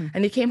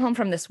 And he came home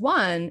from this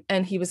one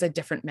and he was a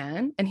different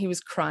man and he was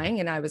crying.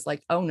 And I was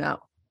like, oh no.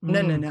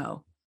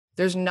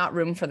 There's not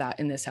room for that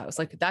in this house.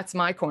 Like that's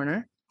my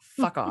corner.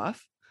 Fuck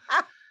off.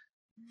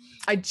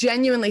 I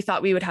genuinely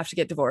thought we would have to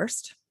get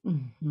divorced.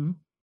 And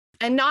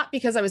not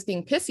because I was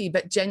being pissy,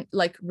 but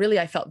really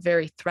I felt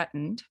very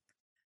threatened.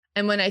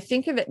 And when I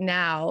think of it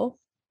now,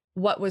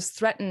 what was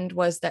threatened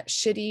was that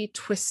shitty,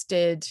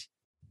 twisted,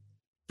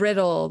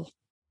 brittle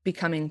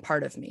becoming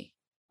part of me,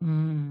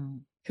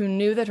 who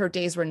knew that her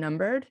days were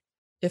numbered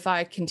if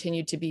I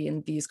continued to be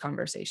in these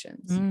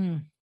conversations.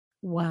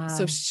 Wow.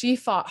 So she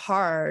fought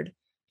hard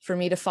for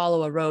me to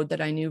follow a road that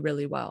I knew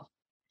really well.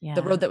 Yeah.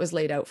 The road that was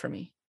laid out for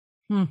me.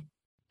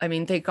 I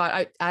mean,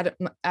 Adam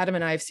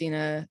and I have seen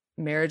a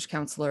marriage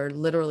counselor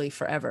literally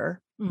forever.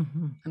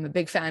 I'm a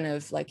big fan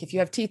of like, if you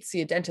have teeth,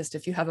 see a dentist.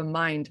 If you have a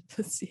mind,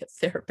 see a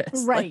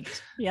therapist. Right.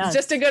 Like, Yeah. It's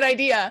just a good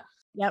idea.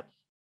 Yep.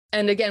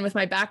 And again, with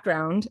my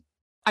background,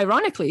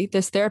 ironically,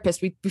 this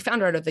therapist, we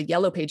found her out of the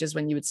yellow pages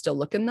when you would still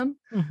look in them.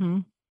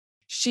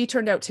 She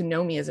turned out to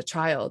know me as a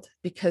child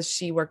because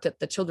she worked at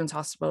the children's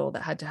hospital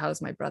that had to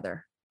house my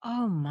brother.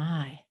 Oh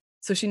my.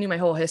 So she knew my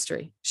whole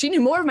history. She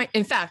knew more of my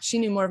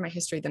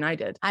history than I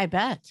did. I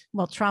bet.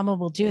 Well, trauma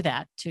will do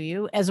that to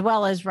you as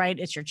well as, right,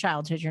 it's your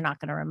childhood. You're not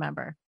going to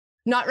remember.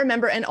 not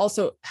remember, and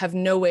also have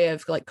no way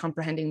of like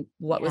comprehending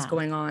what was Yeah.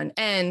 going on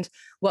and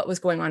what was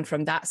going on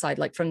from that side,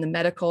 like from the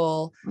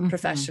medical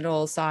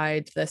professional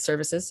side, the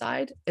services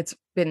side. It's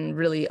been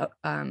really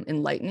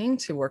enlightening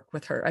to work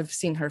with her. I've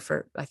seen her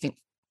for, I think,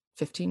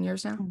 15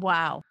 years now.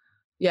 Wow.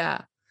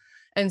 Yeah.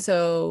 And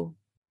so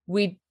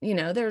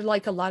there's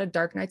like a lot of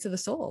dark nights of the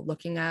soul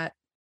looking at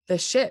the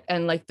shit.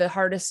 And like the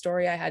hardest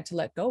story I had to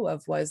let go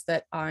of was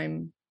that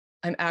I'm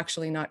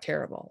actually not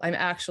terrible. I'm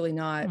actually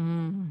not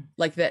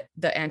like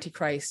the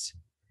Antichrist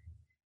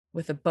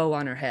with a bow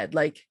on her head.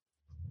 Like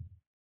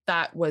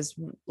that was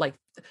like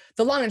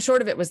the long and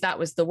short of it was that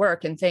was the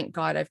work. And thank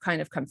God I've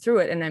kind of come through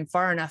it. And I'm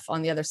far enough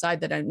on the other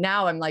side that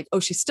I'm like, oh,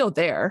 she's still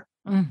there.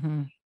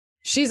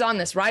 She's on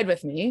this ride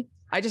with me.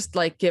 I just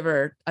like give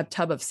her a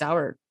tub of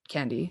sour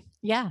candy.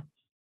 Yeah.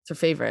 It's her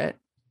favorite.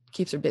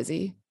 Keeps her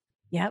busy.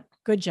 Yep.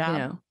 Good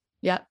job.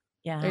 Yep.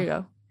 Yeah. There you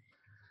go.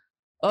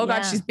 Oh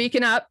God, she's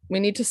beaking up. We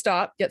need to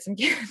stop, get some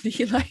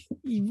candy. Like,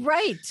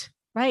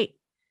 right.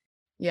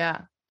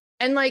 Yeah.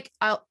 And like,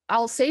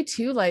 I'll say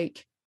too,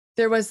 like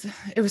it was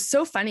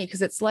so funny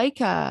because it's like,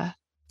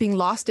 being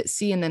lost at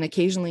sea and then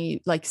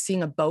occasionally like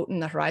seeing a boat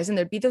in the horizon.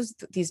 There'd be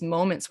these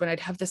moments when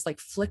I'd have this like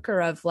flicker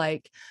of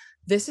like,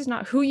 this is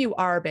not who you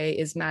are, Bae,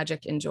 is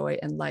magic and joy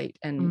and light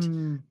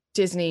and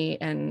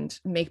Disney and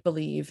make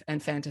believe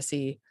and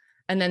fantasy.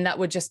 And then that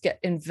would just get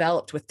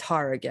enveloped with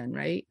tar again.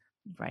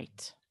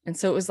 Right. And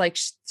so it was like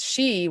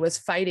she was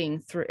fighting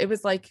through. It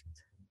was like,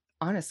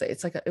 honestly,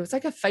 it was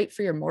like a fight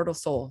for your mortal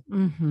soul.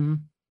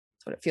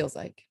 That's what it feels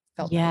like.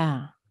 Felt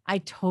like. I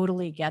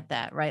totally get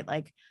that. Right.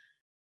 Like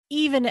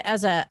even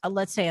as a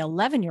let's say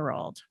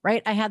 11-year-old,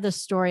 right. I had this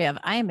story of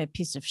I am a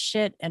piece of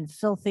shit and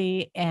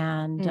filthy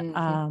and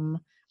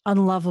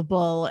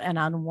unlovable and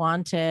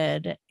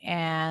unwanted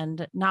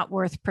and not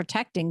worth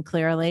protecting,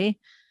 clearly.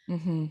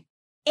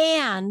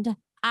 And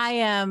I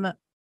am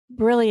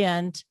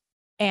brilliant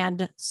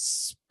and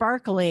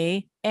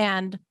sparkly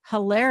and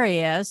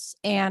hilarious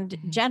and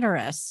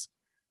generous.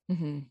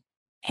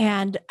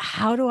 And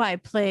how do I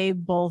play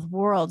both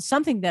worlds?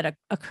 Something that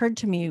occurred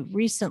to me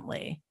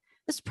recently,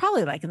 this is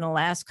probably like in the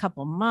last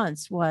couple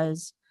months,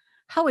 was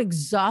how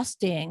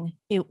exhausting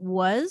it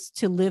was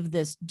to live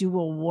this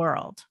dual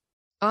world.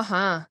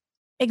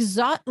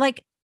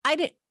 Like I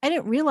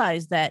didn't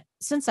realize that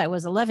since I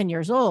was 11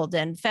 years old,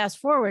 and fast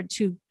forward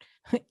to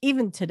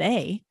even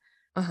today,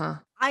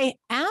 I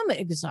am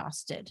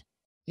exhausted.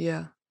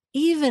 Yeah.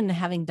 Even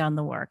having done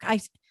the work.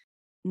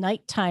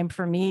 Nighttime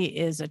for me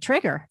is a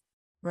trigger.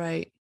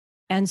 Right.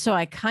 And so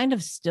I kind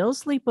of still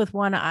sleep with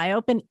one eye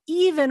open,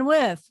 even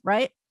with,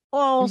 right,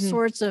 all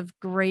sorts of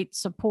great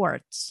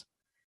supports.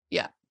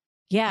 Yeah.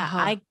 Yeah.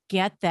 I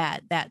get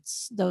that.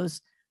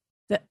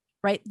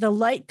 Right. The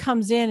light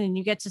comes in and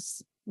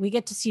we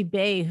get to see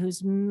Bae,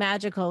 who's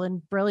magical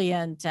and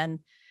brilliant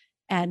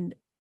and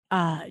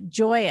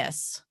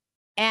joyous.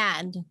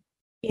 And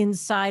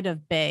inside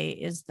of Bae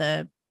is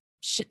the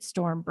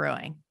shitstorm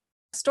brewing.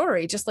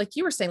 Story, just like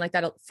you were saying, like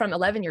that from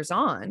 11 years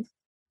on,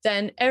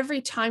 then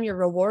every time you're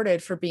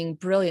rewarded for being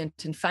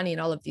brilliant and funny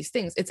and all of these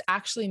things, it's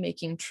actually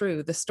making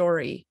true the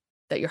story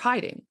that you're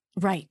hiding.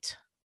 Right.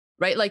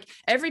 Like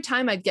every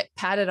time I'd get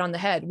patted on the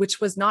head,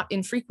 which was not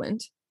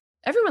infrequent,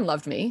 everyone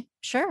loved me.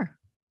 Sure.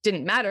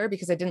 Didn't matter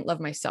because I didn't love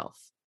myself.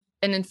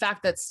 And in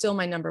fact, that's still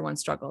my number one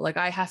struggle. Like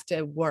I have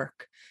to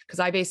work because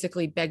I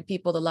basically beg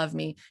people to love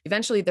me.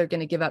 Eventually they're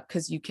going to give up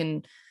because you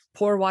can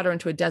pour water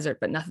into a desert,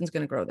 but nothing's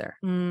going to grow there.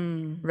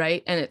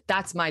 Right. And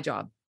that's my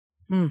job.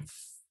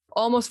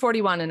 Almost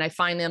 41. And I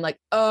finally am like,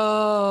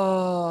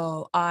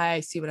 oh, I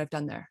see what I've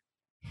done there.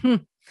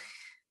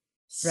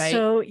 Right.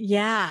 So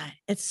yeah,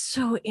 it's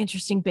so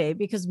interesting, Bae,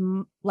 because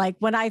like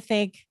when I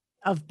think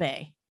of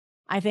Bae,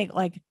 I think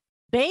like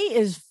Bae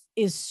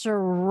is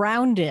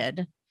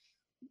surrounded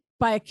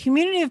by a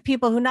community of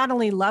people who not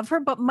only love her,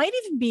 but might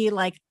even be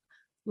like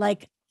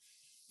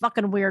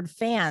fucking weird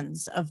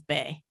fans of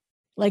Bae,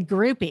 like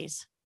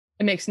groupies.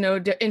 It makes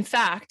in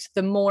fact,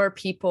 the more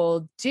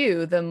people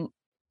do,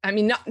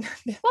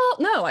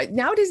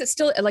 nowadays it's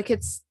still like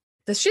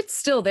the shit's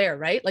still there,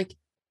 right? Like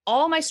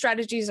all my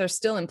strategies are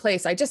still in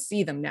place. I just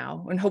see them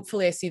now and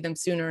hopefully I see them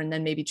sooner and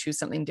then maybe choose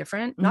something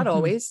different. Not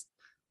always.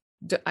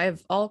 I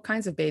have all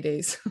kinds of Bae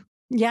days.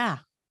 Yeah.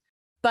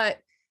 But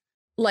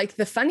like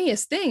the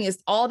funniest thing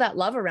is all that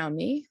love around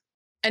me,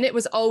 and it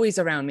was always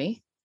around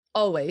me,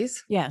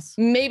 always. Yes.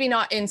 Maybe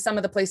not in some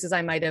of the places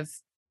I might have,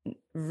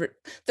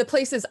 the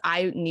places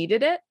I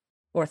needed it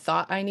or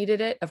thought I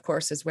needed it, of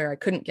course, is where I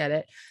couldn't get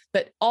it.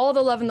 But all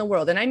the love in the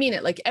world, and I mean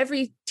it, like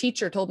every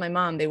teacher told my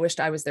mom they wished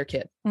I was their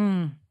kid.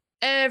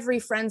 Every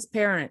friend's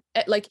parent,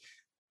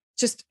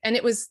 and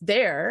it was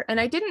there. And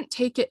I didn't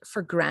take it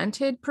for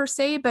granted per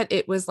se, but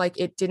it was like,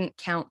 it didn't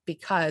count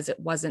because it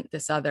wasn't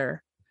this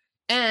other.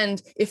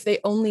 And if they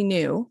only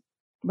knew,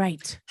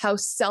 right, how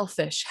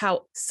selfish,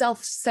 how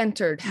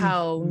self-centered,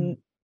 how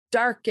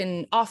dark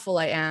and awful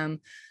I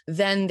am,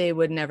 then they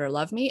would never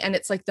love me. And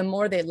it's like, the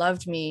more they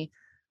loved me,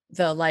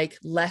 the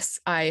less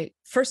I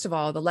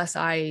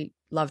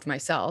loved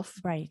myself.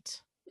 Right.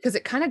 Because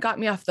it kind of got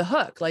me off the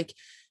hook. Like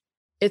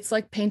it's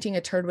like painting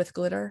a turd with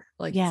glitter.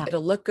 Like Yeah.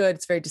 it'll look good.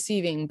 It's very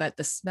deceiving, but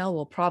the smell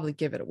will probably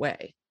give it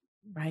away.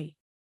 Right.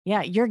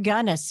 Yeah. You're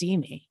gonna see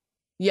me.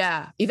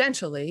 Yeah.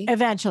 Eventually.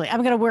 Eventually.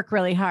 I'm going to work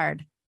really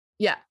hard.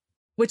 Yeah.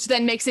 Which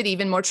then makes it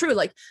even more true.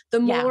 Like the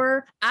Yeah.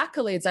 more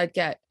accolades I'd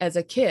get as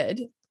a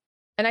kid,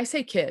 and I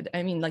say kid,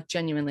 I mean like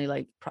genuinely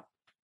like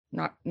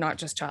not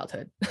just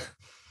childhood.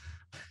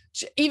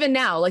 Even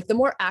now, like the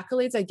more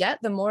accolades I get,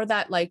 the more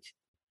that like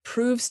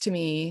proves to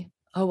me,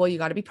 oh, well, you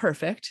got to be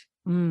perfect.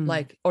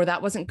 Like, or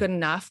that wasn't good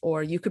enough,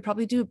 or you could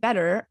probably do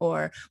better,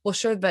 or well,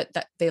 sure, but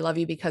that they love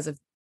you because of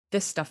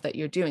this stuff that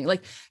you're doing.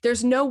 Like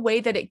there's no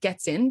way that it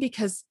gets in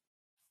because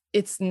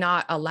it's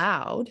not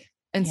allowed.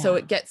 And so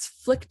it gets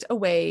flicked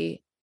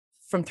away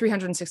from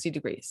 360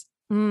 degrees.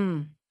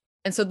 And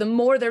so the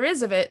more there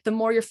is of it, the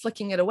more you're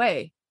flicking it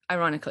away,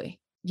 ironically.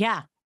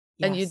 Yeah.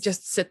 And you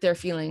just sit there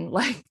feeling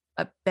like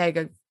a bag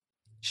of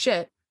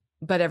shit,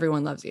 but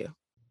everyone loves you.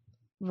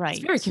 Right.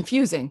 It's very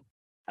confusing.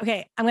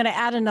 Okay. I'm going to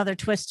add another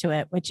twist to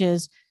it, which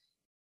is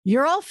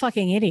you're all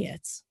fucking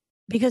idiots.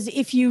 Because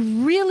if you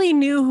really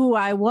knew who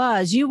I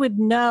was, you would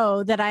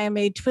know that I am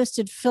a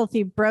twisted,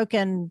 filthy,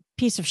 broken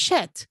piece of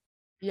shit.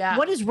 Yeah.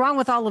 What is wrong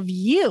with all of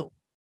you?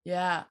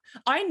 Yeah.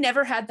 I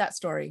never had that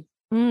story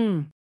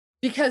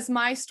because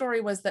my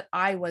story was that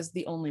I was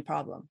the only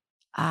problem.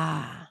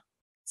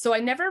 So I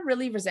never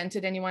really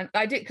resented anyone.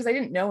 I did because I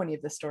didn't know any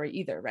of the story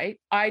either, right?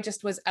 I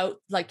just was out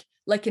like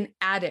an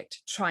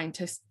addict trying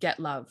to get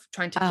love,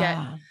 trying to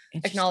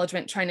get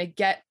acknowledgement, trying to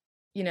get,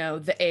 you know,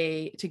 the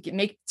A to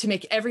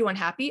make everyone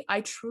happy.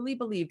 I truly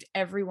believed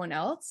everyone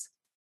else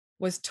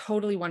was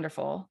totally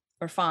wonderful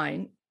or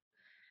fine.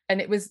 And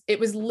it was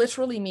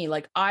literally me.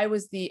 Like I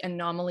was the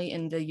anomaly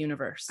in the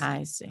universe.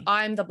 I see.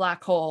 I'm the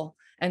black hole.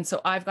 And so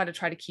I've got to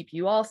try to keep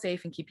you all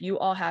safe and keep you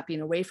all happy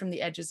and away from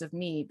the edges of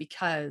me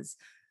because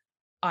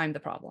I'm the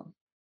problem.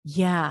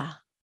 Yeah.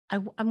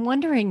 I'm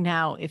wondering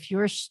now if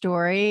your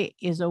story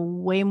is a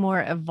way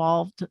more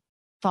evolved,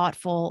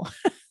 thoughtful.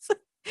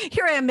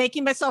 Here I am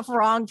making myself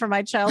wrong for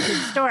my childhood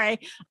story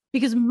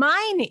because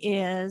mine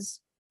is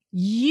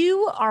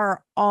you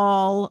are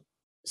all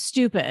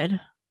stupid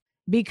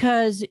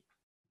because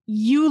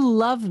you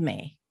love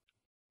me,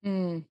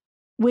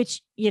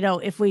 which, you know,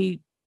 if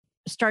we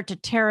start to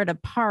tear it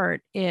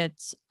apart,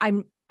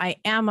 I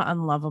am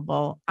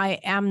unlovable. I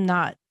am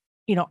not,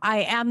 you know, I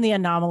am the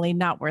anomaly,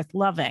 not worth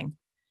loving.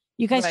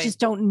 You guys just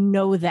don't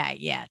know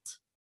that yet.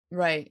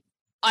 Right.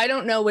 I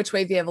don't know which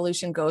way the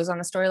evolution goes on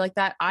a story like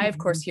that. I, of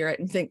course, hear it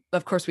and think,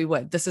 of course we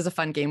would. This is a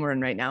fun game we're in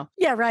right now.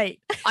 Yeah, right.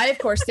 I, of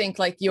course, think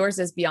like yours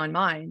is beyond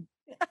mine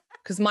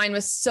because mine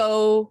was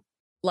so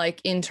like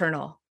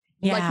internal.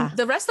 Yeah. Like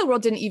the rest of the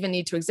world didn't even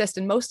need to exist.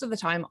 And most of the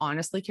time,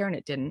 honestly, Karen,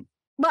 it didn't.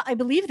 Well, I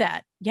believe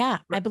that. Yeah,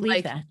 I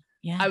believe that.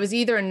 Yeah. I was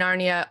either in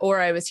Narnia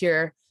or I was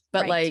here.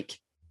 But like,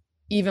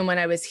 even when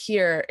I was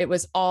here,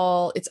 it's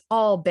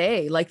all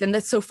Bay. Like, then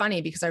that's so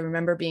funny because I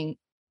remember being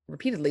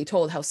repeatedly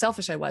told how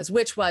selfish I was,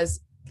 which was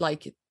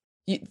like,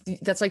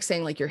 that's like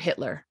saying like you're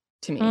Hitler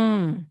to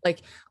me.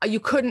 Like you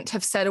couldn't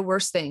have said a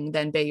worse thing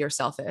than Bay, you're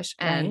selfish.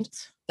 And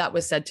that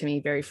was said to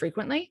me very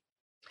frequently.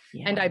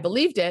 Yeah. And I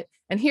believed it.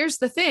 And here's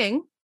the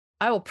thing.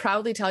 I will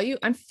proudly tell you,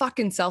 I'm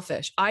fucking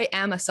selfish. I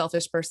am a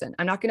selfish person.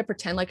 I'm not going to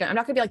pretend like I'm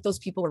not going to be like those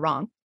people were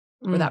wrong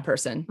or that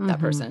person, that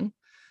person.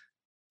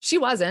 She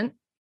wasn't.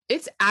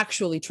 It's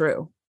actually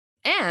true.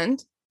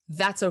 And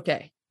that's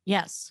okay.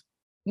 Yes.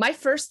 My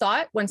first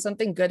thought when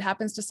something good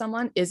happens to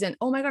someone isn't,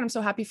 oh my God, I'm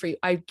so happy for you.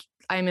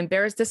 I'm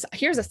embarrassed.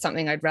 Here's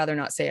something I'd rather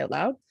not say out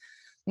loud.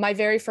 My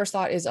very first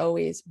thought is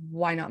always,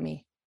 why not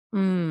me?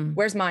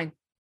 Where's mine?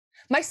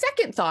 My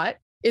second thought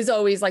is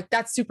always like,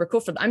 that's super cool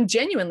for them. I'm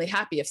genuinely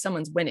happy if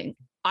someone's winning.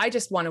 I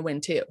just want to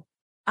win too.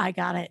 I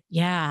got it.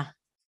 Yeah.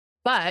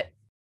 But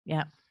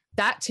yeah,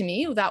 that to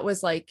me, that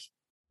was like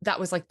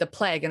the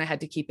plague and I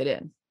had to keep it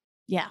in.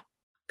 Yeah.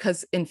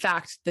 Because in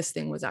fact, this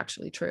thing was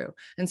actually true.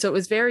 And so it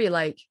was very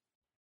like,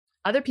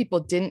 other people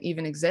didn't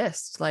even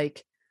exist.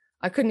 Like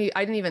I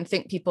didn't even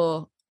think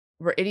people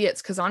were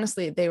idiots because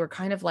honestly, they were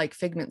kind of like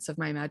figments of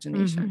my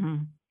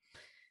imagination.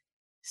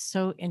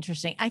 So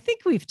interesting. I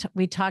think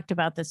we talked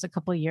about this a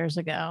couple of years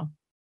ago.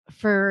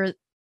 For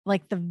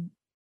like the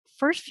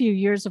first few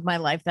years of my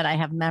life that I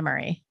have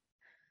memory,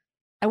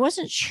 I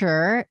wasn't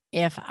sure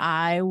if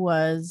I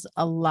was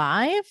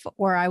alive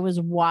or I was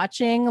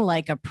watching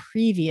like a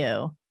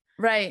preview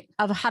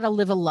of how to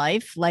live a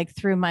life like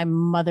through my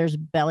mother's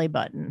belly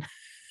button.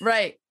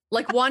 Right.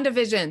 Like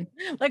WandaVision.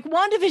 Like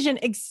WandaVision.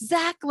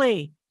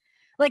 Exactly.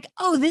 Like,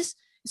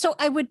 so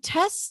I would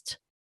test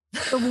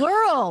the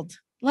world.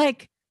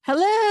 Like,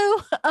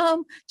 hello.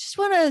 Just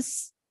want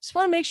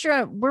to make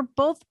sure we're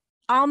both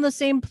on the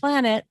same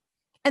planet.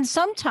 And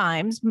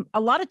sometimes, a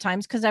lot of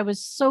times, because I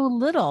was so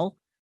little,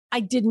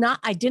 I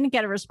didn't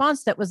get a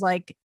response that was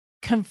like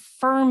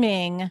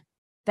confirming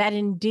that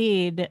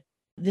indeed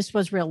this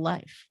was real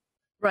life.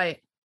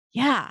 Right.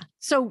 Yeah.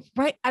 So,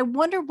 I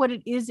wonder what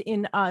it is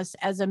in us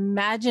as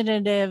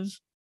imaginative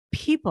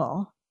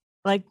people.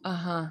 Like,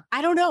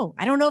 I don't know.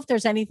 I don't know if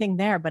there's anything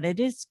there, but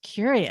it is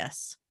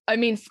curious. I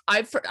mean,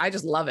 I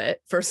just love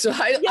it. First,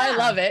 I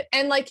love it.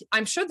 And like,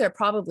 I'm sure there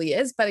probably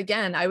is, but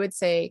again, I would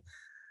say,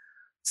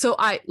 so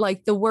I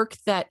like the work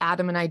that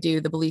Adam and I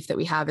do, the belief that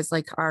we have is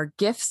like our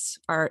gifts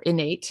are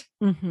innate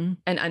and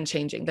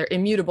unchanging. They're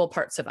immutable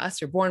parts of us.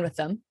 You're born with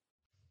them.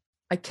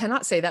 I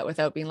cannot say that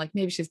without being like,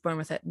 maybe she's born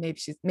with it. Maybe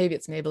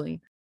it's Maybelline.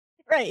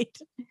 Right.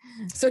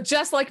 So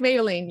just like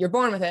Maybelline, you're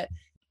born with it.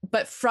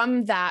 But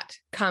from that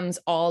comes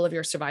all of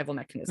your survival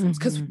mechanisms.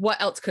 Because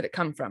what else could it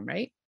come from?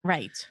 Right.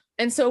 Right.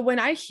 And so when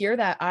I hear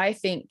that, I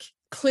think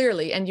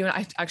clearly, and you and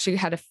I actually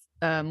had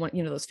one,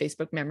 those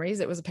Facebook memories.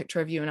 It was a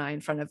picture of you and I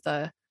in front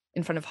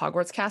of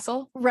Hogwarts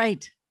Castle.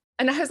 Right.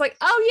 And I was like,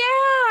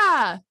 oh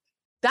yeah,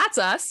 that's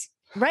us.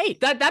 Right.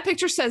 That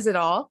picture says it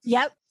all.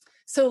 Yep.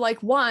 So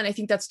like one, I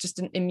think that's just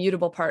an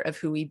immutable part of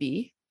who we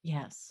be.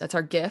 Yes. That's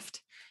our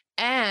gift.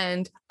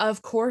 And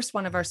of course,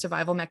 one of our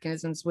survival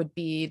mechanisms would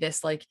be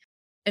this like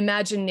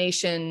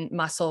imagination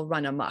muscle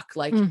run amok.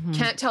 Like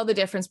can't tell the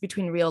difference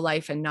between real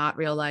life and not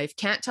real life.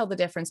 Can't tell the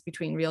difference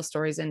between real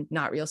stories and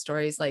not real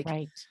stories. Like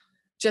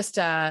just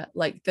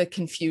like the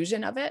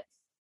confusion of it.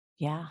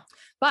 Yeah.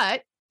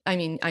 But I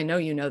mean, I know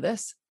you know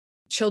this.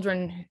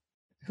 Children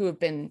who have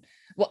been,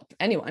 well,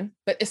 anyone,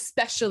 but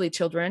especially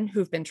children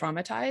who've been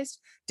traumatized,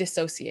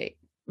 dissociate.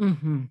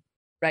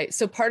 Right.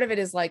 So part of it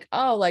is like,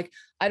 oh, like,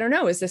 I don't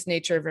know, is this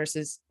nature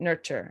versus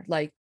nurture?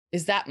 Like,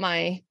 is that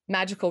my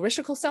magical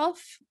ritual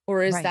self?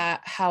 Or is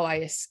that how I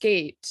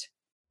escaped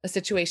a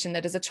situation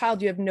that as a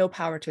child, you have no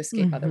power to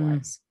escape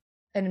otherwise?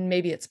 And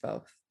maybe it's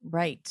both.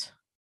 Right.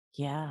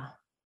 Yeah.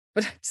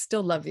 But I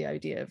still love the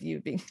idea of you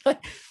being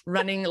like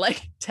running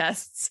like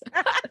tests.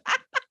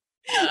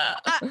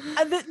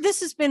 This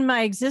has been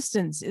my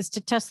existence, is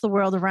to test the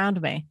world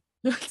around me.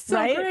 That's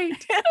so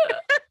great.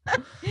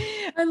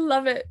 I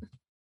love it.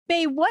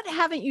 Bae, what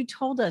haven't you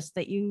told us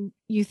that you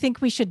think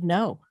we should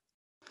know?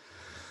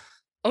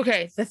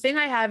 Okay. The thing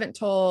I haven't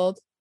told,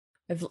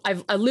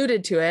 I've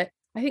alluded to it.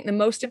 I think the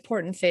most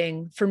important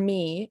thing for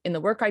me in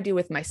the work I do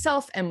with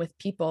myself and with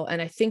people,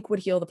 and I think would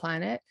heal the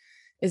planet,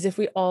 is if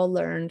we all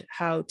learned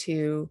how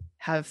to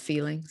have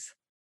feelings.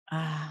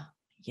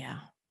 Yeah.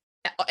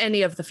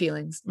 Any of the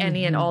feelings,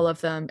 any and all of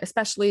them,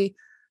 especially,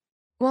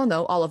 well,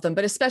 no, all of them,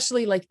 but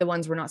especially like the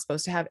ones we're not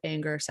supposed to have: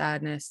 anger,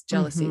 sadness,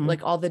 jealousy,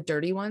 like all the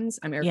dirty ones.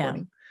 I'm air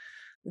quoting.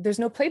 There's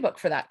no playbook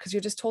for that because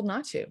you're just told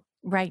not to.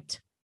 Right.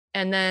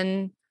 And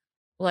then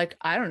like,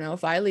 I don't know,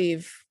 if I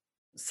leave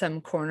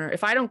some corner,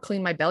 if I don't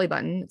clean my belly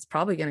button, it's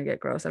probably going to get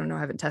gross. I don't know. I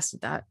haven't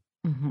tested that.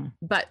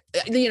 But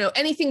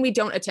anything we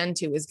don't attend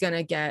to is going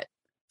to get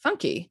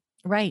funky.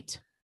 Right.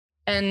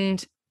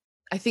 And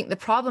I think the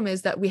problem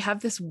is that we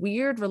have this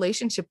weird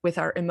relationship with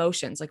our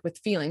emotions, like with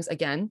feelings,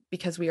 again,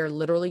 because we are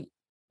literally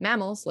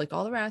mammals like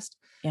all the rest.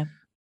 Yeah.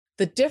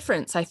 The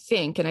difference, I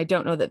think, and I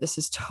don't know that this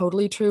is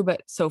totally true,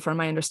 but so far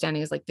my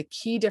understanding is like the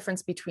key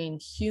difference between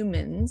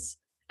humans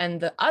and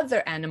the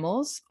other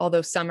animals,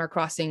 although some are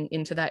crossing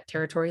into that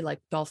territory, like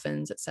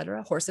dolphins,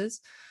 etc.,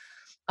 horses,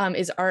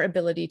 is our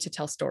ability to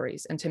tell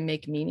stories and to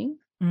make meaning.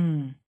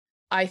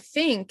 I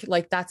think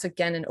like that's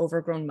again an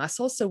overgrown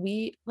muscle. So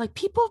we like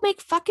people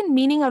make fucking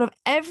meaning out of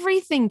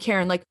everything,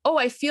 Karen. Like, oh,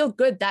 I feel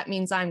good. That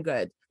means I'm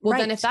good. Well,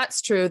 then if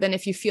that's true, then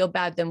if you feel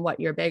bad, then what?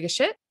 You're a bag of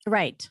shit.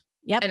 Right.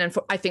 Yep. And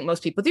I think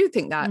most people do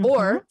think that,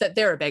 or that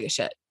they're a bag of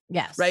shit.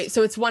 Yes. Right.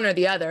 So it's one or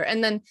the other.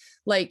 And then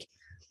like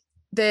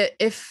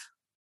if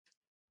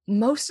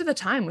most of the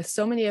time with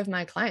so many of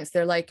my clients,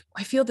 they're like,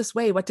 I feel this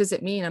way. What does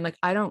it mean? I'm like,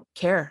 I don't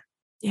care.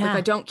 Yeah. Like,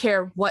 I don't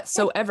care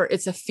whatsoever.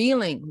 It's a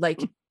feeling.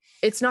 Like,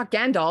 it's not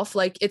Gandalf.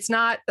 Like, it's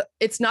not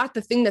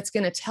the thing that's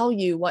going to tell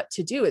you what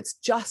to do. It's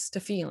just a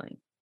feeling.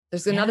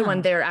 There's another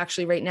one there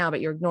actually right now,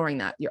 but you're ignoring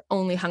that. You're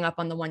only hung up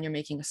on the one you're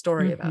making a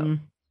story about.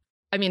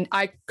 I mean,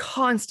 I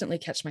constantly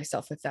catch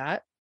myself with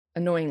that,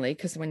 annoyingly,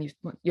 because when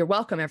you're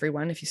welcome,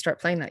 everyone, if you start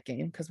playing that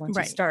game, because once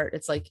you start,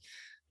 it's like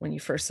when you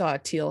first saw a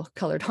teal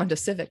colored Honda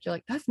Civic, you're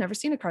like, I've never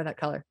seen a car that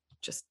color.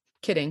 Just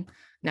kidding.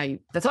 Now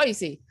that's all you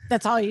see.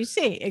 That's all you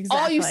see.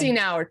 Exactly. All you see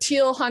now are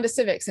teal Honda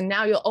Civics. And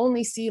now you'll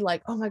only see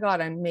like, oh my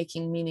God, I'm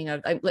making meaning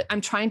of,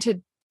 I'm trying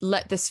to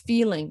let this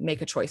feeling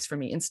make a choice for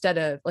me instead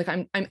of like,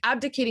 I'm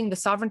abdicating the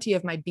sovereignty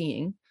of my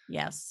being.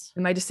 Yes.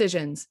 And my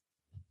decisions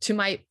to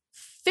my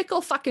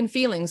fickle fucking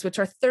feelings, which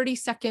are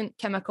 30-second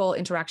chemical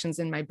interactions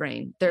in my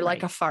brain. They're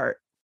like a fart.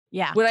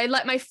 Yeah. Would I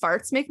let my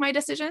farts make my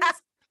decisions?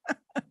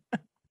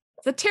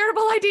 It's a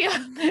terrible idea.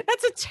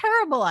 That's a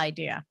terrible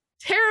idea.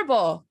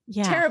 Terrible.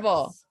 Yeah.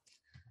 Terrible.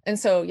 And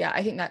so, yeah,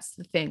 I think that's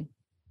the thing.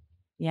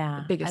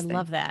 Yeah. The biggest thing.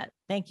 Love that.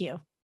 Thank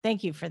you.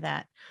 Thank you for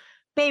that.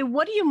 Bae,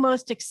 what are you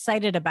most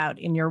excited about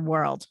in your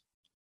world?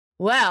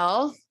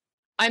 Well,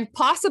 I'm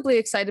possibly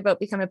excited about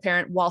becoming a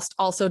parent whilst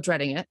also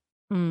dreading it.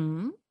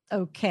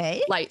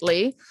 Okay.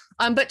 Lightly.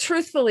 But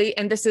truthfully,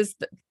 and this is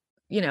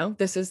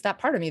that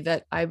part of me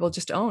that I will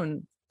just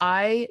own.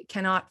 I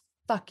cannot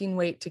fucking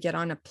wait to get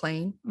on a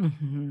plane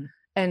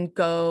and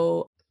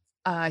go.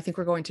 I think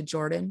we're going to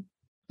Jordan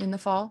in the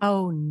fall.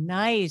 Oh,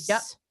 nice.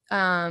 Yep.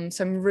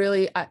 So I'm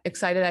really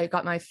excited. I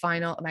got my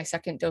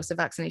second dose of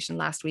vaccination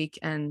last week,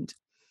 and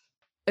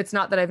it's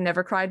not that I've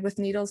never cried with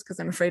needles because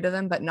I'm afraid of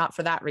them, but not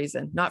for that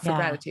reason, not for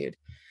gratitude.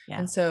 Yeah.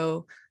 And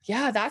so,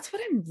 that's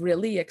what I'm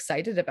really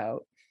excited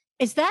about.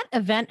 Is that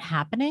event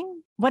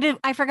happening?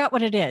 I forgot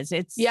what it is.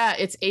 It's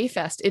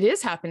A-Fest. It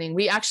is happening.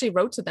 We actually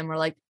wrote to them. We're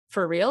like,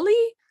 for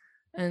really?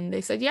 And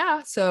they said,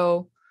 yeah.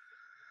 So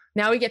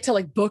now we get to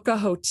like book a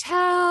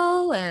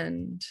hotel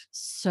and.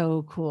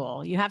 So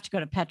cool. You have to go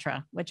to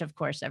Petra, which of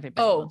course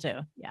everybody will do.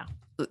 Yeah.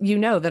 You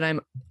know that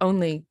I'm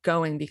only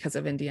going because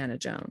of Indiana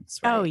Jones.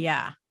 Right? Oh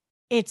yeah.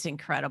 It's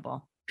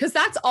incredible. Because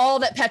that's all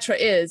that Petra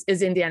is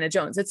Indiana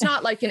Jones. It's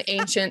not like an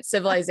ancient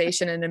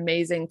civilization, an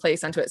amazing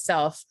place unto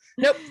itself.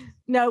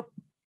 Nope.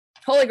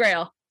 Holy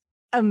Grail.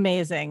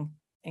 Amazing.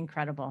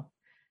 Incredible.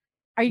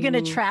 Are you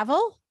going to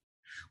travel?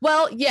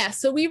 Well, yeah.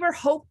 So we were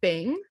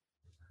hoping,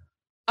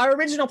 our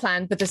original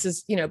plan, but this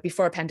is,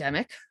 before a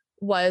pandemic,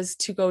 was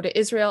to go to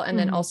Israel and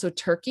then also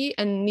Turkey.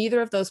 And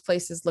neither of those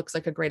places looks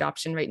like a great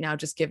option right now,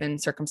 just given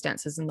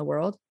circumstances in the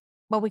world.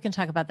 Well, we can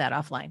talk about that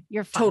offline.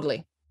 You're fine.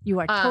 Totally. You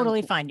are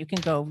totally fine. You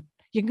can go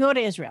to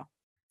Israel.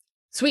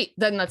 Sweet.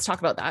 Then let's talk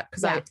about that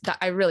because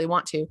I really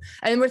want to.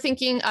 And we're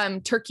thinking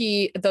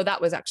Turkey, though that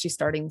was actually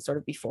starting sort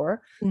of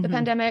before the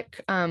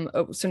pandemic.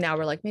 So now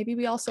we're like, maybe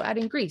we also add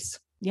in Greece.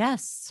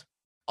 Yes.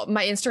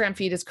 My Instagram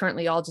feed is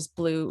currently all just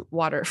blue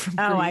water from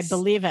Greece. I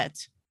believe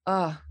it.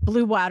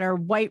 Blue water,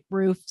 white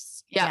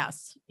roofs. Yeah.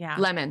 Yes. Yeah.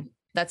 Lemon.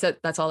 That's it.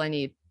 That's all I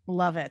need.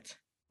 Love it.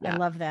 Yeah. I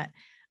love that.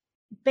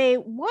 Bae,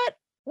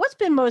 what's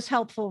been most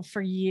helpful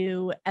for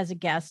you as a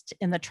guest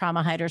in the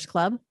Trauma Hiders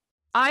Club?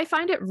 I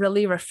find it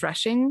really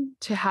refreshing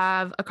to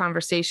have a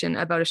conversation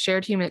about a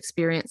shared human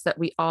experience that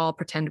we all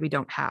pretend we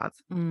don't have.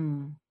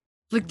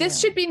 Like this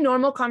should be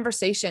normal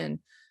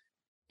conversation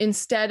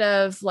instead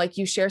of like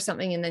you share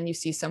something and then you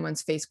see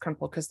someone's face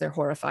crumple because they're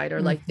horrified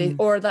or like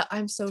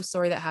I'm so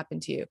sorry that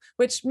happened to you,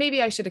 which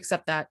maybe I should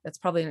accept that. That's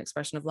probably an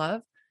expression of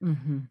love,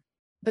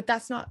 but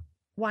that's not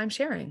why I'm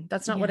sharing.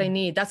 That's not what I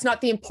need. That's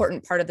not the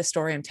important part of the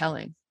story I'm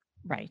telling.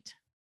 Right.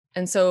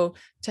 And so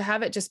to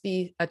have it just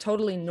be a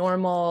totally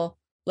normal,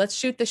 let's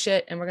shoot the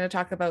shit and we're going to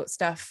talk about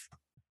stuff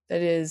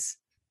that is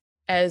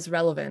as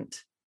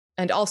relevant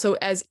and also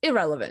as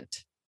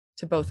irrelevant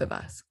to both of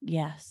us.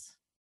 Yes.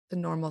 The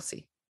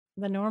normalcy.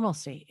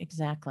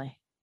 Exactly.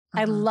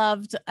 I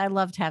loved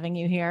having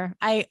you here.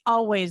 I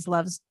always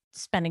love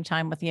spending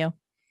time with you.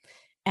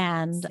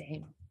 And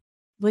Same.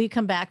 Will you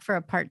come back for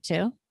a part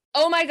 2?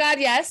 Oh my God.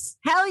 Yes.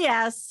 Hell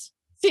yes.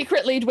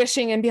 Secretly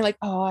wishing and being like,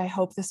 oh, I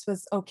hope this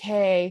was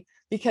okay.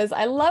 Because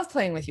I love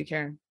playing with you,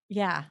 Karen.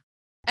 Yeah.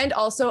 And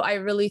also, I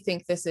really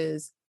think this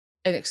is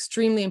an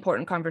extremely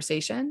important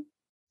conversation,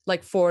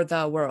 like for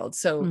the world.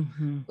 So,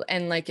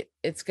 and like,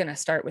 it's going to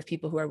start with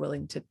people who are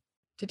willing to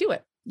do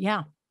it.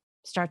 Yeah.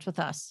 Starts with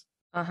us.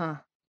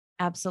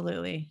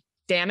 Absolutely.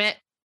 Damn it.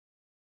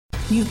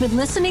 You've been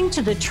listening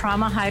to the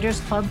Trauma Hiders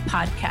Club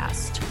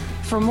podcast.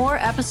 For more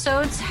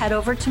episodes, head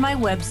over to my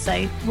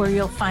website where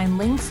you'll find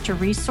links to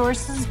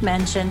resources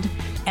mentioned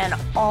and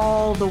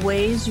all the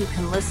ways you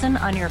can listen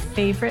on your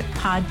favorite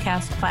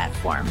podcast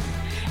platform.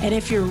 And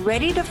if you're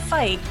ready to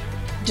fight,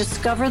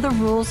 discover the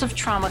rules of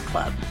Trauma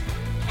Club.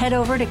 Head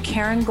over to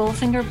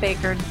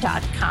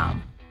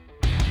KarenGoldfingerBaker.com.